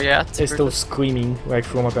HP are you at? is still screaming, like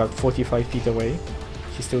from about 45 feet away.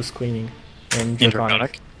 She's still screaming in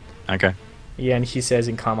Draconic. Okay. Yeah, and he says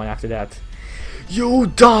in common after that, "You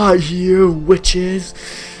die here, witches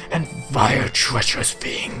and vile treacherous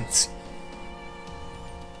fiends."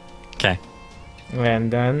 Okay.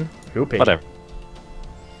 And then Lupe. Whatever.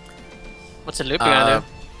 What's a loop gonna do?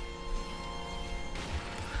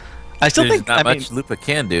 I still There's think. not I much mean, Lupa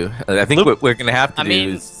can do. I think Lup- what we're going to have to I do mean,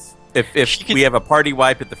 is, if she could- we have a party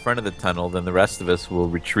wipe at the front of the tunnel, then the rest of us will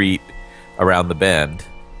retreat around the bend.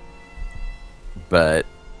 But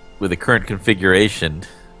with the current configuration,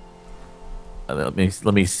 let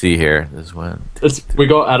me see here. There's one. We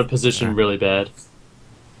got out of position really bad.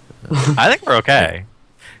 I think we're okay.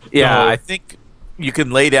 Yeah, No. I think you can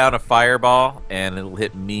lay down a fireball and it'll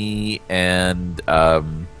hit me and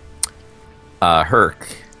Herc.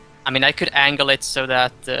 I mean, I could angle it so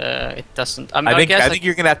that it doesn't. I mean, I think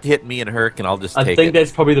you're gonna have to hit me and Herc, and I'll just I take think it.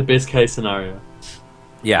 that's probably the best case scenario.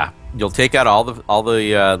 Yeah, you'll take out all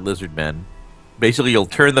the lizard men. Basically, you'll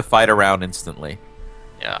turn the fight around instantly.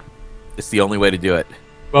 Yeah. It's the only way to do it.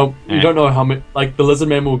 Well, we Alright. don't know how many. Like the lizard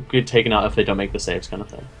man will get taken out if they don't make the saves, kind of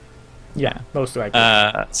thing. Yeah, most likely.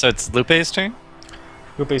 So it's Lupe's turn.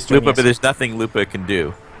 Lupe's turn, Lupa, yes. but there's nothing Lupa can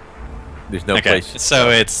do. There's no Okay. place. So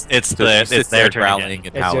it's So she it's sits their there turn growling again. and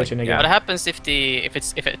It's their howling. turn Yeah. again. What happens if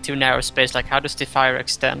it's a too narrow space? Like, how does the fire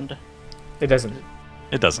extend? It doesn't.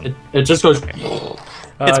 It doesn't. It just goes. It's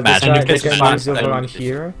This magic. guy, And this it guy gets moves fast. over on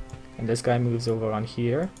here, and this guy moves over on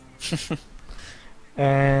here.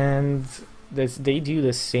 And they do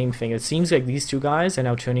the same thing. It seems like these two guys are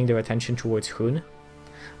now turning their attention towards Hun.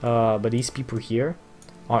 But these people here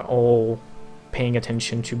are all paying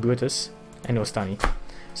attention to Brutus and Ostani.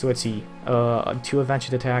 So let's see. 2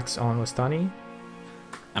 advantage attacks on Ostani.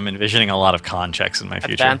 I'm envisioning a lot of con checks in my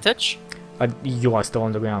future. Advantage. You are still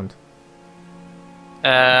on the ground.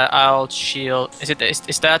 I'll shield.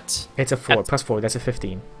 Is that? It's a 4, plus 4, that's a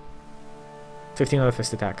 15. 15 on the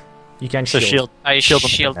first attack. You can So shield. shield. I Shield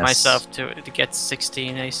shield, them with myself to get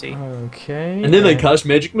 16 AC. Okay. And then they cast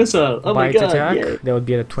magic missile. Oh my bite god! attack. Yeah. That would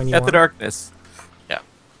be at a 21. At the darkness.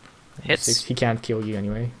 Hits. 6, he can't kill you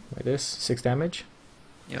anyway. By this 6 damage.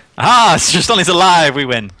 Ah, it's just only alive. We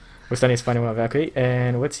win. Ostani is finding one okay.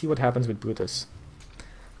 And let's see what happens with Brutus.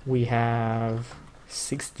 We have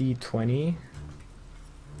 60, 20.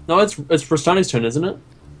 No, it's Rostani's turn, isn't it?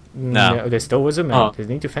 No. There still was a man. Oh. They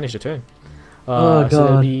need to finish the turn. Oh, So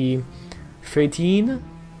that'll God. be 13.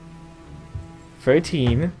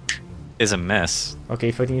 13. is a miss.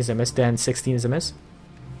 Okay, 13 is a miss. Then 16 is a miss.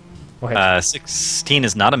 Go ahead. 16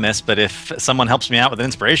 is not a miss, but if someone helps me out with an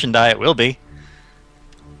inspiration die, it will be.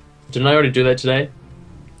 Didn't I already do that today?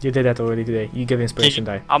 You did that already today. You gave inspiration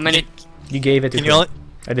die. How many? You gave it to Can you only,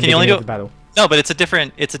 at the can you only beginning do of the battle. No, but it's a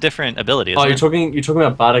different ability. Isn't Oh, it? you're talking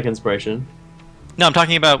about Bardic Inspiration. No, I'm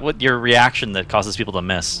talking about what your reaction that causes people to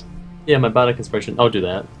miss. Yeah, my Bardic Inspiration. I'll do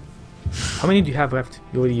that. How many do you have left?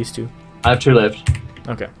 You already used 2. I have 2 left.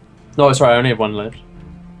 Okay. No, sorry, I only have 1 left.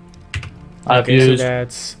 I've Okay, so used.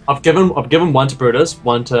 that's I've given 1 to Brutus,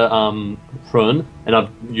 1 to Rune, and I've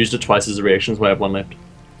used it twice as a reaction, so I have 1 left.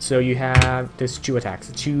 so you have there's 2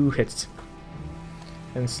 attacks, 2 hits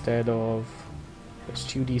instead of there's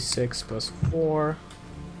 2d6 plus 4.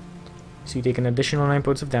 So you take an additional 9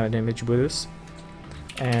 points of damage, Brutus,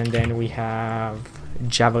 and then we have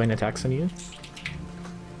javelin attacks on you.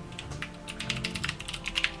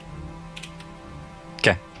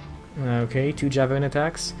 Okay. Okay, 2 javelin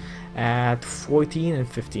attacks at 14 and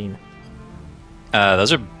 15.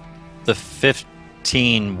 Those are the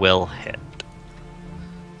 15 will hit.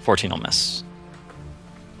 14 will miss.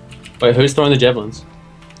 Wait, who's throwing the javelins?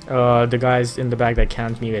 The guys in the back that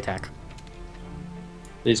can't melee attack.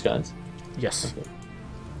 These guys. Yes.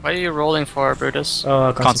 What are you rolling for, Brutus?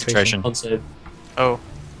 Concentration. On save. Oh,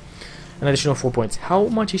 An additional 4 points. How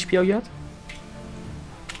much HP are you at?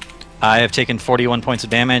 I have taken 41 points of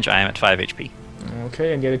damage. I am at 5 HP.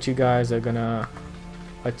 Okay, and the other 2 guys are gonna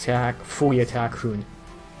fully attack Rune.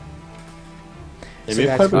 Maybe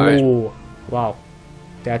that's, if I- ooh, wow.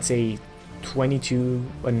 That's a 22,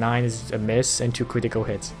 a 9 is a miss, and 2 critical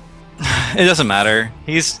hits. It doesn't matter.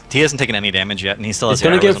 He hasn't taken any damage yet, and he still has He's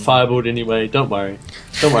gonna get heroism. fireballed anyway. Don't worry.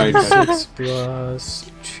 Don't worry. guys. 6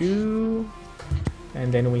 plus 2,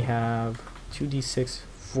 and then we have 2d6,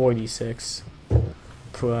 4d6,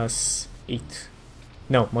 plus 8.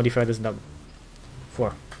 No, modifier doesn't double.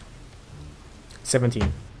 4.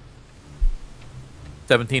 17.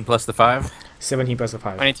 17 plus the 5? 17 plus the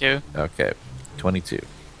 5. 22. Okay, 22.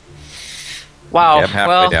 Wow. Okay, I'm halfway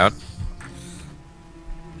well, down.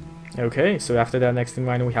 Okay, so after that, next in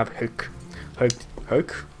line we have Hook.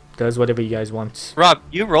 Hook does whatever you guys want. Rob,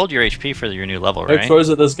 you rolled your HP for your new level, Hook right? throws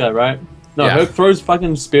at this guy, right? No, Yeah. Hook throws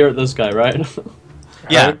fucking spear at this guy, right?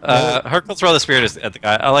 Yeah, Herc will throw the spirit at the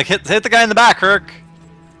guy. I like hit the guy in the back, Herc.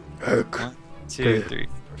 Hook. 1, 2, 3,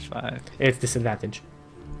 4, 5. It's disadvantage.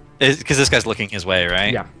 Because this guy's looking his way,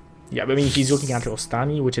 right? Yeah. Yeah, but I mean, he's looking at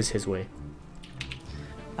Ostani, which is his way.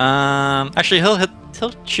 Actually, he'll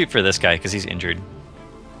shoot for this guy because he's injured.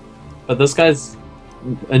 But this guy's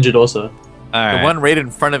injured also. All right. The one right in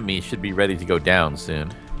front of me should be ready to go down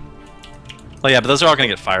soon. Well, yeah, but those are all gonna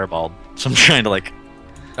get fireballed. So I'm trying to like.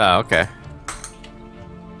 Oh, okay.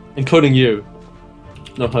 Including you.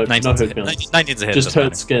 No hope. No 19's hope a hit. feelings. 19's a hit. Just doesn't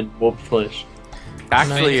hurt skin, warped flesh.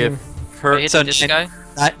 Actually, 19. if are you her hitting so this nine- guy?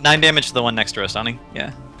 matter. 9 damage to the one next to us, Donnie.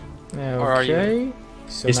 Yeah. Okay. are you?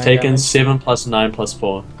 So He's 9 taken damage. 7 plus 9 plus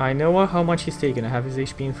 4. I know how much he's taken. I have his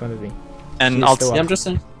HP in front of me. And He's I'll still Yeah, I'm just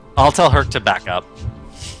saying. I'll tell Herc to back up.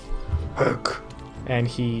 Hook. And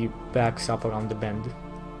he backs up around the bend.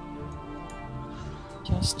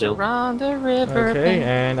 Just Still. around the river. Okay,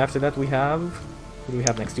 and after that we have... Who do we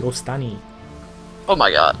have next? The Ostani. Oh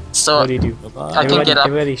my god. So What do you do? I can get up.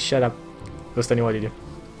 Everybody shut up. Ostani, what do you do?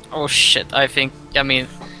 Oh shit! I mean,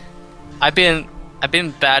 I've been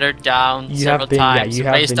battered down You several have been- yeah, times, you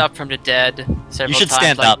have raised been- up from the dead several You should times.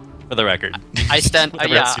 stand like, up for the record. I stand. The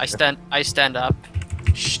Yeah, rest of you. I stand up.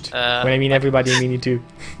 Shh. Uh, when I mean everybody, I mean you too.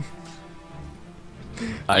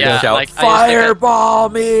 I Yeah, shout, like, I used to get- fireball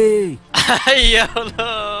me!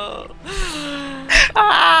 YOLO!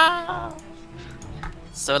 Ah!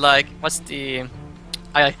 So like, what's the?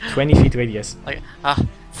 I 20 feet radius. like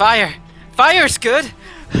fire! Fire's good.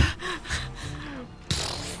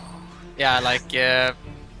 Yeah, like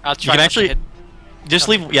I'll try. can not to actually- hit- Just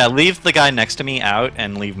leave the guy next to me out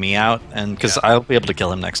and leave me out, and because Yeah. I'll be able to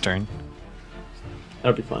kill him next turn.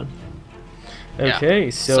 That'll be fine. Yeah. Okay,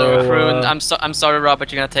 So, so... Rune, I'm sorry,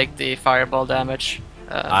 Robert. You're gonna take the fireball damage.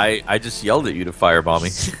 I just yelled at you to fireball me.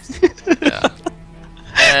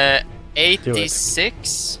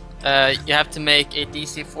 8d6. You have to make a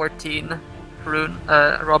DC 14, Rune,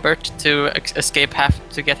 Robert, to escape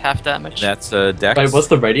to get half damage. That's dex. Wait, what's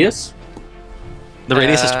the radius? The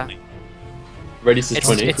radius is Uh, 20. Radius is It's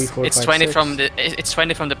 20. Three, four, it's five, 20 six.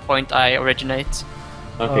 from the point I originate.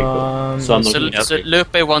 Okay, cool. So I'm so- looking at So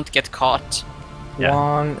Lupe won't get caught. Yeah.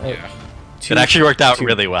 One, two, It actually worked out two.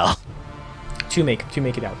 really well. to make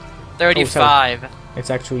it out. 35. It's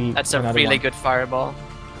actually That's a another really one. good fireball.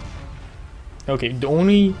 Okay, the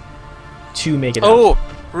only 2 make it out. Oh,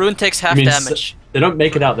 Rune takes half mean damage. They don't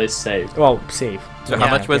make it out. They save. Well, save. So how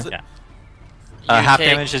much was it? Yeah. You Half take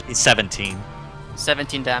damage is 17.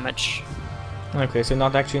 17 damage. Okay, so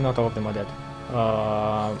not all of them are dead.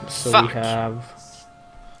 So Fuck. we have.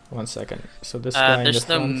 1 second. So this guy in the There's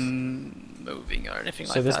no front. moving or anything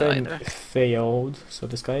So like this that guy either. failed. So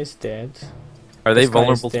this guy is dead. Are they This guy is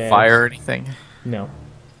vulnerable to dead. fire or anything? No.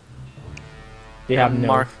 They have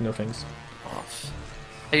Mark no things. off.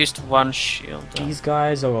 I used one shield. These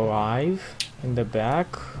guys are alive in the back.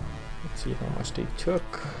 Let's see how much they took.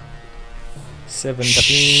 17.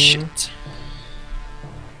 Shit.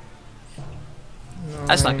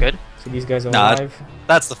 That's not Nine. good. So these guys are Nah, alive.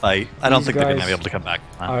 That's the fight. I don't These think they're gonna guys be able to come back.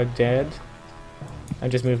 Are dead. I'm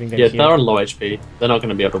just moving them Yeah, here. they're on low HP. They're not going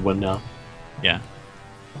to be able to win now. Yeah.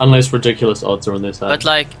 Unless ridiculous odds are on their side. But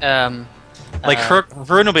like,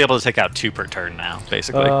 Rune will be able to take out 2 per turn now,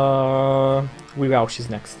 basically. We Roush is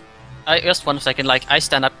next. just 1 second. Like, I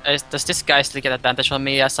stand up. Does this guy still get advantage on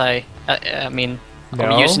me as I mean, are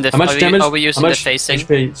No. we using the how much damage? Are we using how the much facing?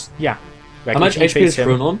 HP? Yeah. Like How much if you HP is face him-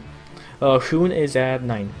 Rune on? Hoon is at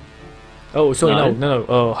 9. Oh, sorry, Nine?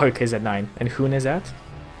 no. Herc is at 9. And Hoon is at?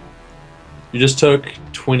 You just took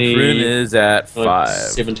 20. Rune is at like 5.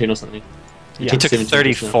 17 or something. Yeah. he took 17 just now.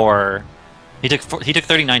 34. He took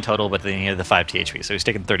 39 total, but then he had the 5 THP, so he's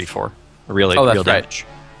taken 34. Really, Oh, that's real right. damage.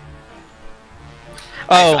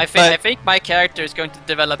 I but- think my character is going to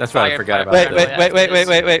develop. That's what I fire forgot power about Wait,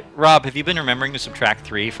 that. wait. Rob, have you been remembering to subtract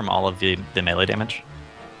 3 from all of the melee damage?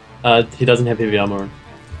 He doesn't have heavy armor on.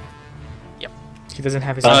 He doesn't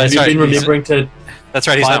have his. Oh, have you sorry, been remembering to That's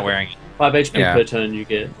right, he's Five- not wearing it. 5 HP Yeah. per turn you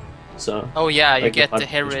get? So Oh yeah, you Like get the the 5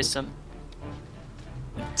 heroism.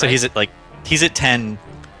 So Right. he's at 10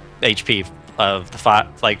 HP of the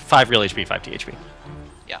 5 real HP, 5 THP.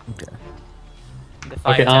 The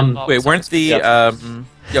five Okay, tempo, Wait, so weren't the Yep.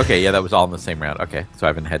 okay? Yeah, that was all in the same round. Okay, so I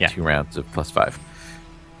haven't had Yeah. 2 rounds of +5.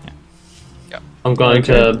 I'm going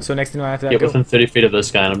Okay, to so next thing I have to get go. within 30 feet of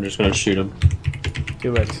this guy and I'm just going to shoot him.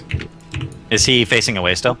 Do it. Is he facing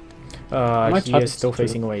away still? might He try is to still do it.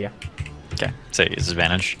 facing away, yeah. Okay, so his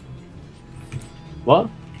advantage. What?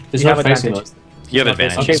 He's You not have facing advantage. us. You have not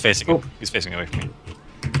advantage. facing- He's Okay, facing. cool. He's facing away from me.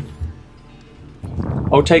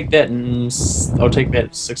 I'll take that and I'll take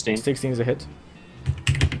that 16. 16 is a hit.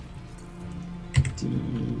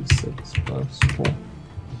 D6 plus 4.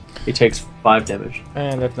 He takes 5 damage,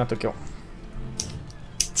 And that's not the kill.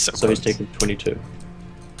 so he's taking 22.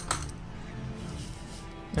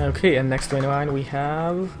 Okay, and next in line we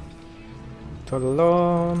have.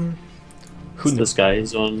 Total. So this guy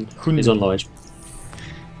is on. Hoon. He's on low HP.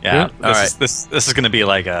 Yeah. Yeah? This is going to be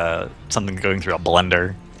like something going through a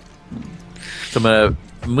blender. So I'm gonna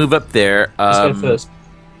move up there. Let's go first.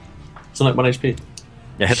 It's on like 1 HP.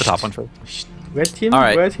 Yeah, hit the top one first. Let him. All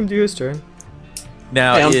right. Let him do his turn.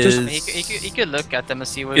 Now Hey, I'm is just- he could look at them and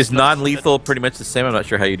see what is non-lethal pretty much the same? I'm not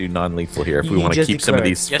sure how you do non-lethal here. If we You want to just keep some of declare it.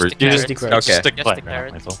 these Just for declare You it. just declare. Okay. Stick Just play. declare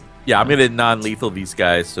it. Lethal. yeah, I'm gonna non-lethal these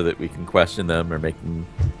guys so that we can question them or make them.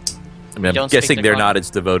 I mean, I'm Don't speak guessing they're Draconic. not as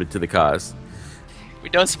devoted to the cause. We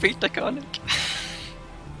don't speak Draconic.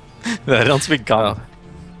 I don't speak common.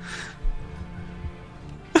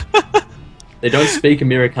 They don't speak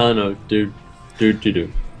Americano, dude. Do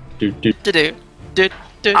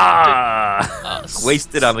Ah!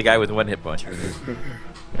 Wasted on the guy with 1 hit point.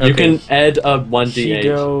 You can add a He 1d8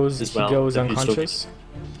 goes. as well. He goes if you still- unconscious.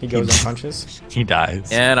 He goes unconscious. He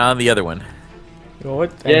dies. And on the other one. Roll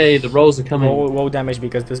it. and Yay, the rolls are coming. roll damage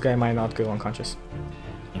because this guy might not go unconscious.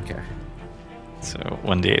 Okay. So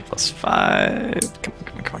 1d8 plus 5.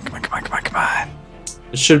 Come on.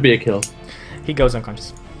 It should be a kill. He goes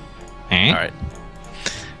unconscious. Eh? All right.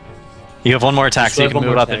 You have one more attack, so you Just can one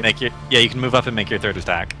move more up and attack. make your you can move up and make your third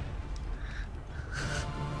attack.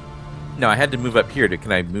 No, I had to move up here.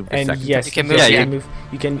 Can I move the And second? yes, You can yes, move, you yeah. can move.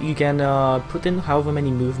 You can put in however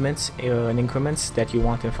many movements in increments that you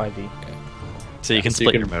want in 5e. So you can so you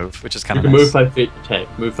split your can- move, which is kind You of can nice. move 5 feet,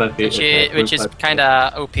 attack. Move 5 feet, attack. Which move is 5 feet, kind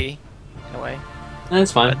of OP in a way. attack.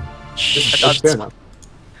 That's fine. That's- That's fair enough.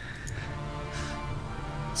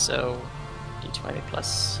 So d20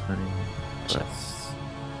 plus. 20 plus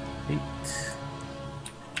 8.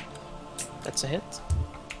 That's a hit.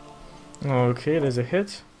 Okay, there's a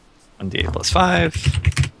hit. 1d8 plus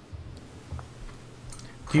 5.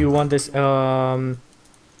 Do you want this? Do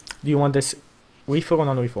you want this refill or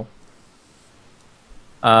non-refill?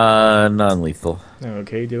 Non-lethal.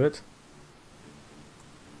 Okay, do it.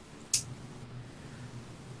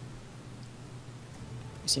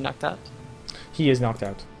 Is he knocked out? He is knocked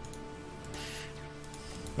out.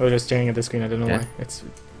 I was just staring at the screen. I don't know Okay. why. It's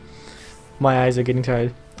my eyes are getting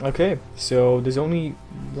tired. Okay, so there's only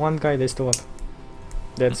one guy that's still up.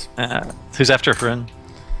 That's Who's after Hrun?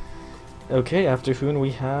 okay. After Hoon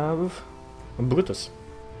we have Brutus.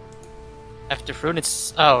 After Fruit,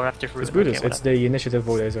 it's after Fruit. It's Brutus. Okay, It's the initiative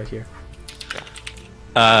voters right here.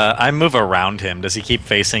 I move around him. Does he keep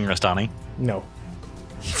facing Rostani? No.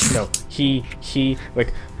 No. He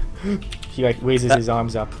like he like raises his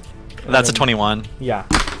arms up. That's a And- 21. Yeah,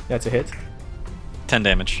 that's a hit. 10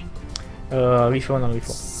 damage. Lethal or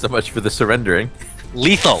non-lethal? So much for the surrendering.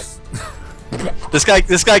 Lethal. This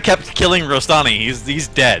guy kept killing Rostani. He's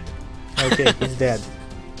dead. Okay, he's dead.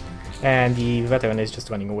 And the veteran is just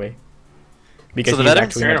running away. Because So the he's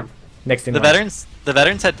veteran's actually turn. next in The line.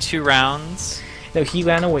 veterans had 2 rounds. No, he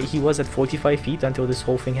ran away. He was at 45 feet until this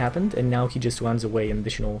whole thing happened, and now he just runs away an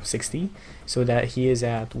additional 60, so that he is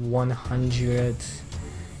at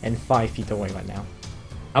 105 feet away right now.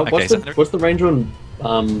 Okay, What's the range on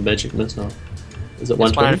magic missile? Is it It's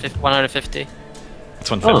 120? 150. It's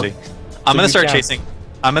 150. I'm So gonna you start can- chasing.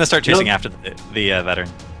 I'm gonna start chasing No. after the veteran.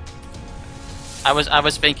 I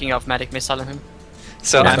was thinking of magic missile him.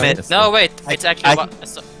 So Yeah, I'm at. that's- No, wait. It's actually I-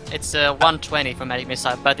 it's 120 for magic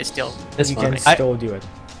missile, but it's still. It's You fine. can still do it.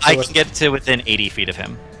 I So can get to within 80 feet of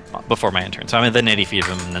him before my turn. So I'm within 80 feet of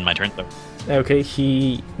him, and then my turn. So Okay,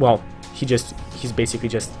 he's basically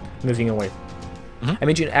just moving away. Mhm. I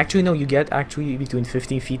mean, actually, no, you get actually between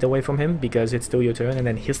 15 feet away from him because it's still your turn, and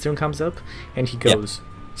then his turn comes up, and he Yep. goes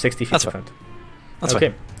 60 feet That's in fine. front. That's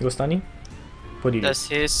Okay, Rostani, what do you do? Does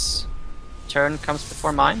his turn comes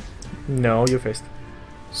before mine? No, you're first.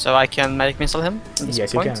 So I can magic missile him at this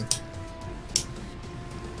Yes, point? you can.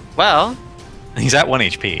 Well, he's at 1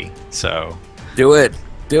 HP. So Do it.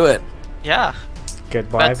 Do it. yeah.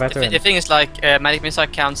 Goodbye, But veteran. the thing is, like, magic missile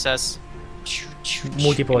counts as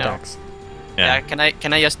Multiple you know. attacks. yeah. Yeah.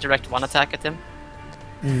 Can I just direct one attack at him?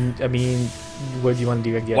 I mean, where do you want to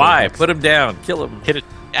direct the other Why? attacks? Put him down. Kill him. Hit it.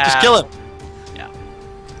 Just kill him. Yeah.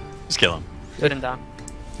 Just kill him. Put him down.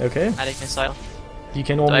 Okay, Magic missile. you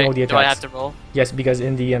can Do only roll the I have attacks. to roll? Yes, because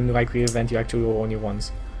in the likely event, you actually roll only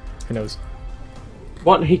ones. Who knows?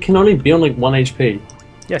 What? He can only be on like 1 HP.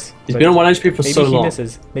 Yes. He's but been on 1 HP for maybe so he long.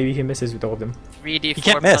 misses. Maybe he misses with all of them. 3d4 He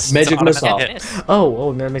can't miss. plus Magic it's an missile. automatic miss.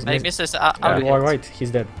 Oh, no, Magic misses. Yeah, I'll all right, he's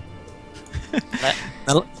dead.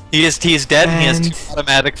 He's dead, and he has And 2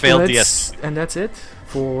 automatic failed DS. And that's it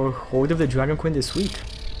for Hoard of the Dragon Queen this week.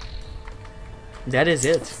 That is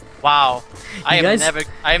it. Wow. I guys-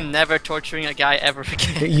 am never torturing a guy ever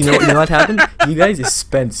again. You know what happened? You guys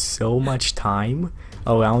spent so much time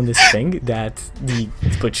around this thing that the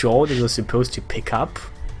patrol that was supposed to pick up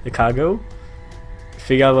the cargo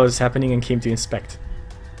figured out what was happening and came to inspect.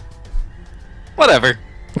 Whatever.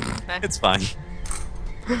 It's fine.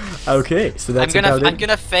 Okay, so that's I'm about it.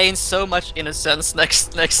 gonna feign so much innocence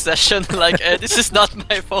next session. Like this is not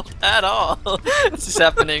my fault at all. This is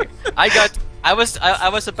happening. I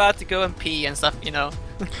was about to go and pee and stuff, you know.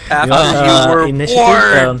 After Uh, you were initiative,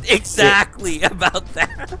 warned exactly about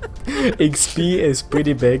that. XP is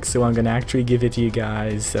pretty big, so I'm gonna actually give it to you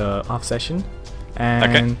guys off session,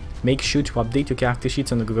 and make sure to update your character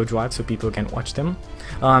sheets on the Google Drive so people can watch them.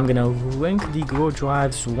 I'm gonna link the Google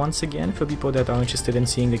Drives once again for people that are interested in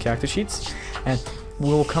seeing the character sheets, and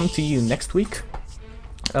we'll come to you next week.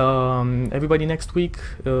 Everybody next week,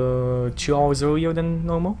 2 hours earlier than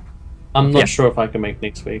normal. I'm Yeah. not sure if I can make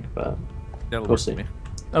next week, but That'll We'll work see. for me.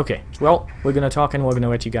 Okay, well, we're gonna talk and we're gonna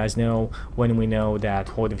let you guys know when we know that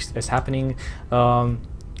Hoard is happening.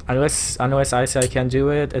 Unless I say I can do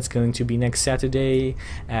it, it's going to be next Saturday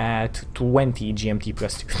at 20 GMT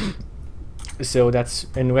plus 2. So that's,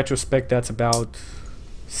 in retrospect, that's about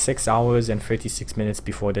 6 hours and 36 minutes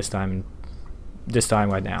before this time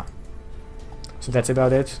right now. So that's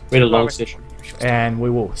about it, we had a long session. and we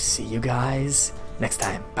will see you guys next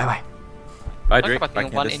time. Bye bye. Bye, Talk Drake. about Bye,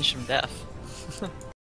 being 1 Candace. inch from death.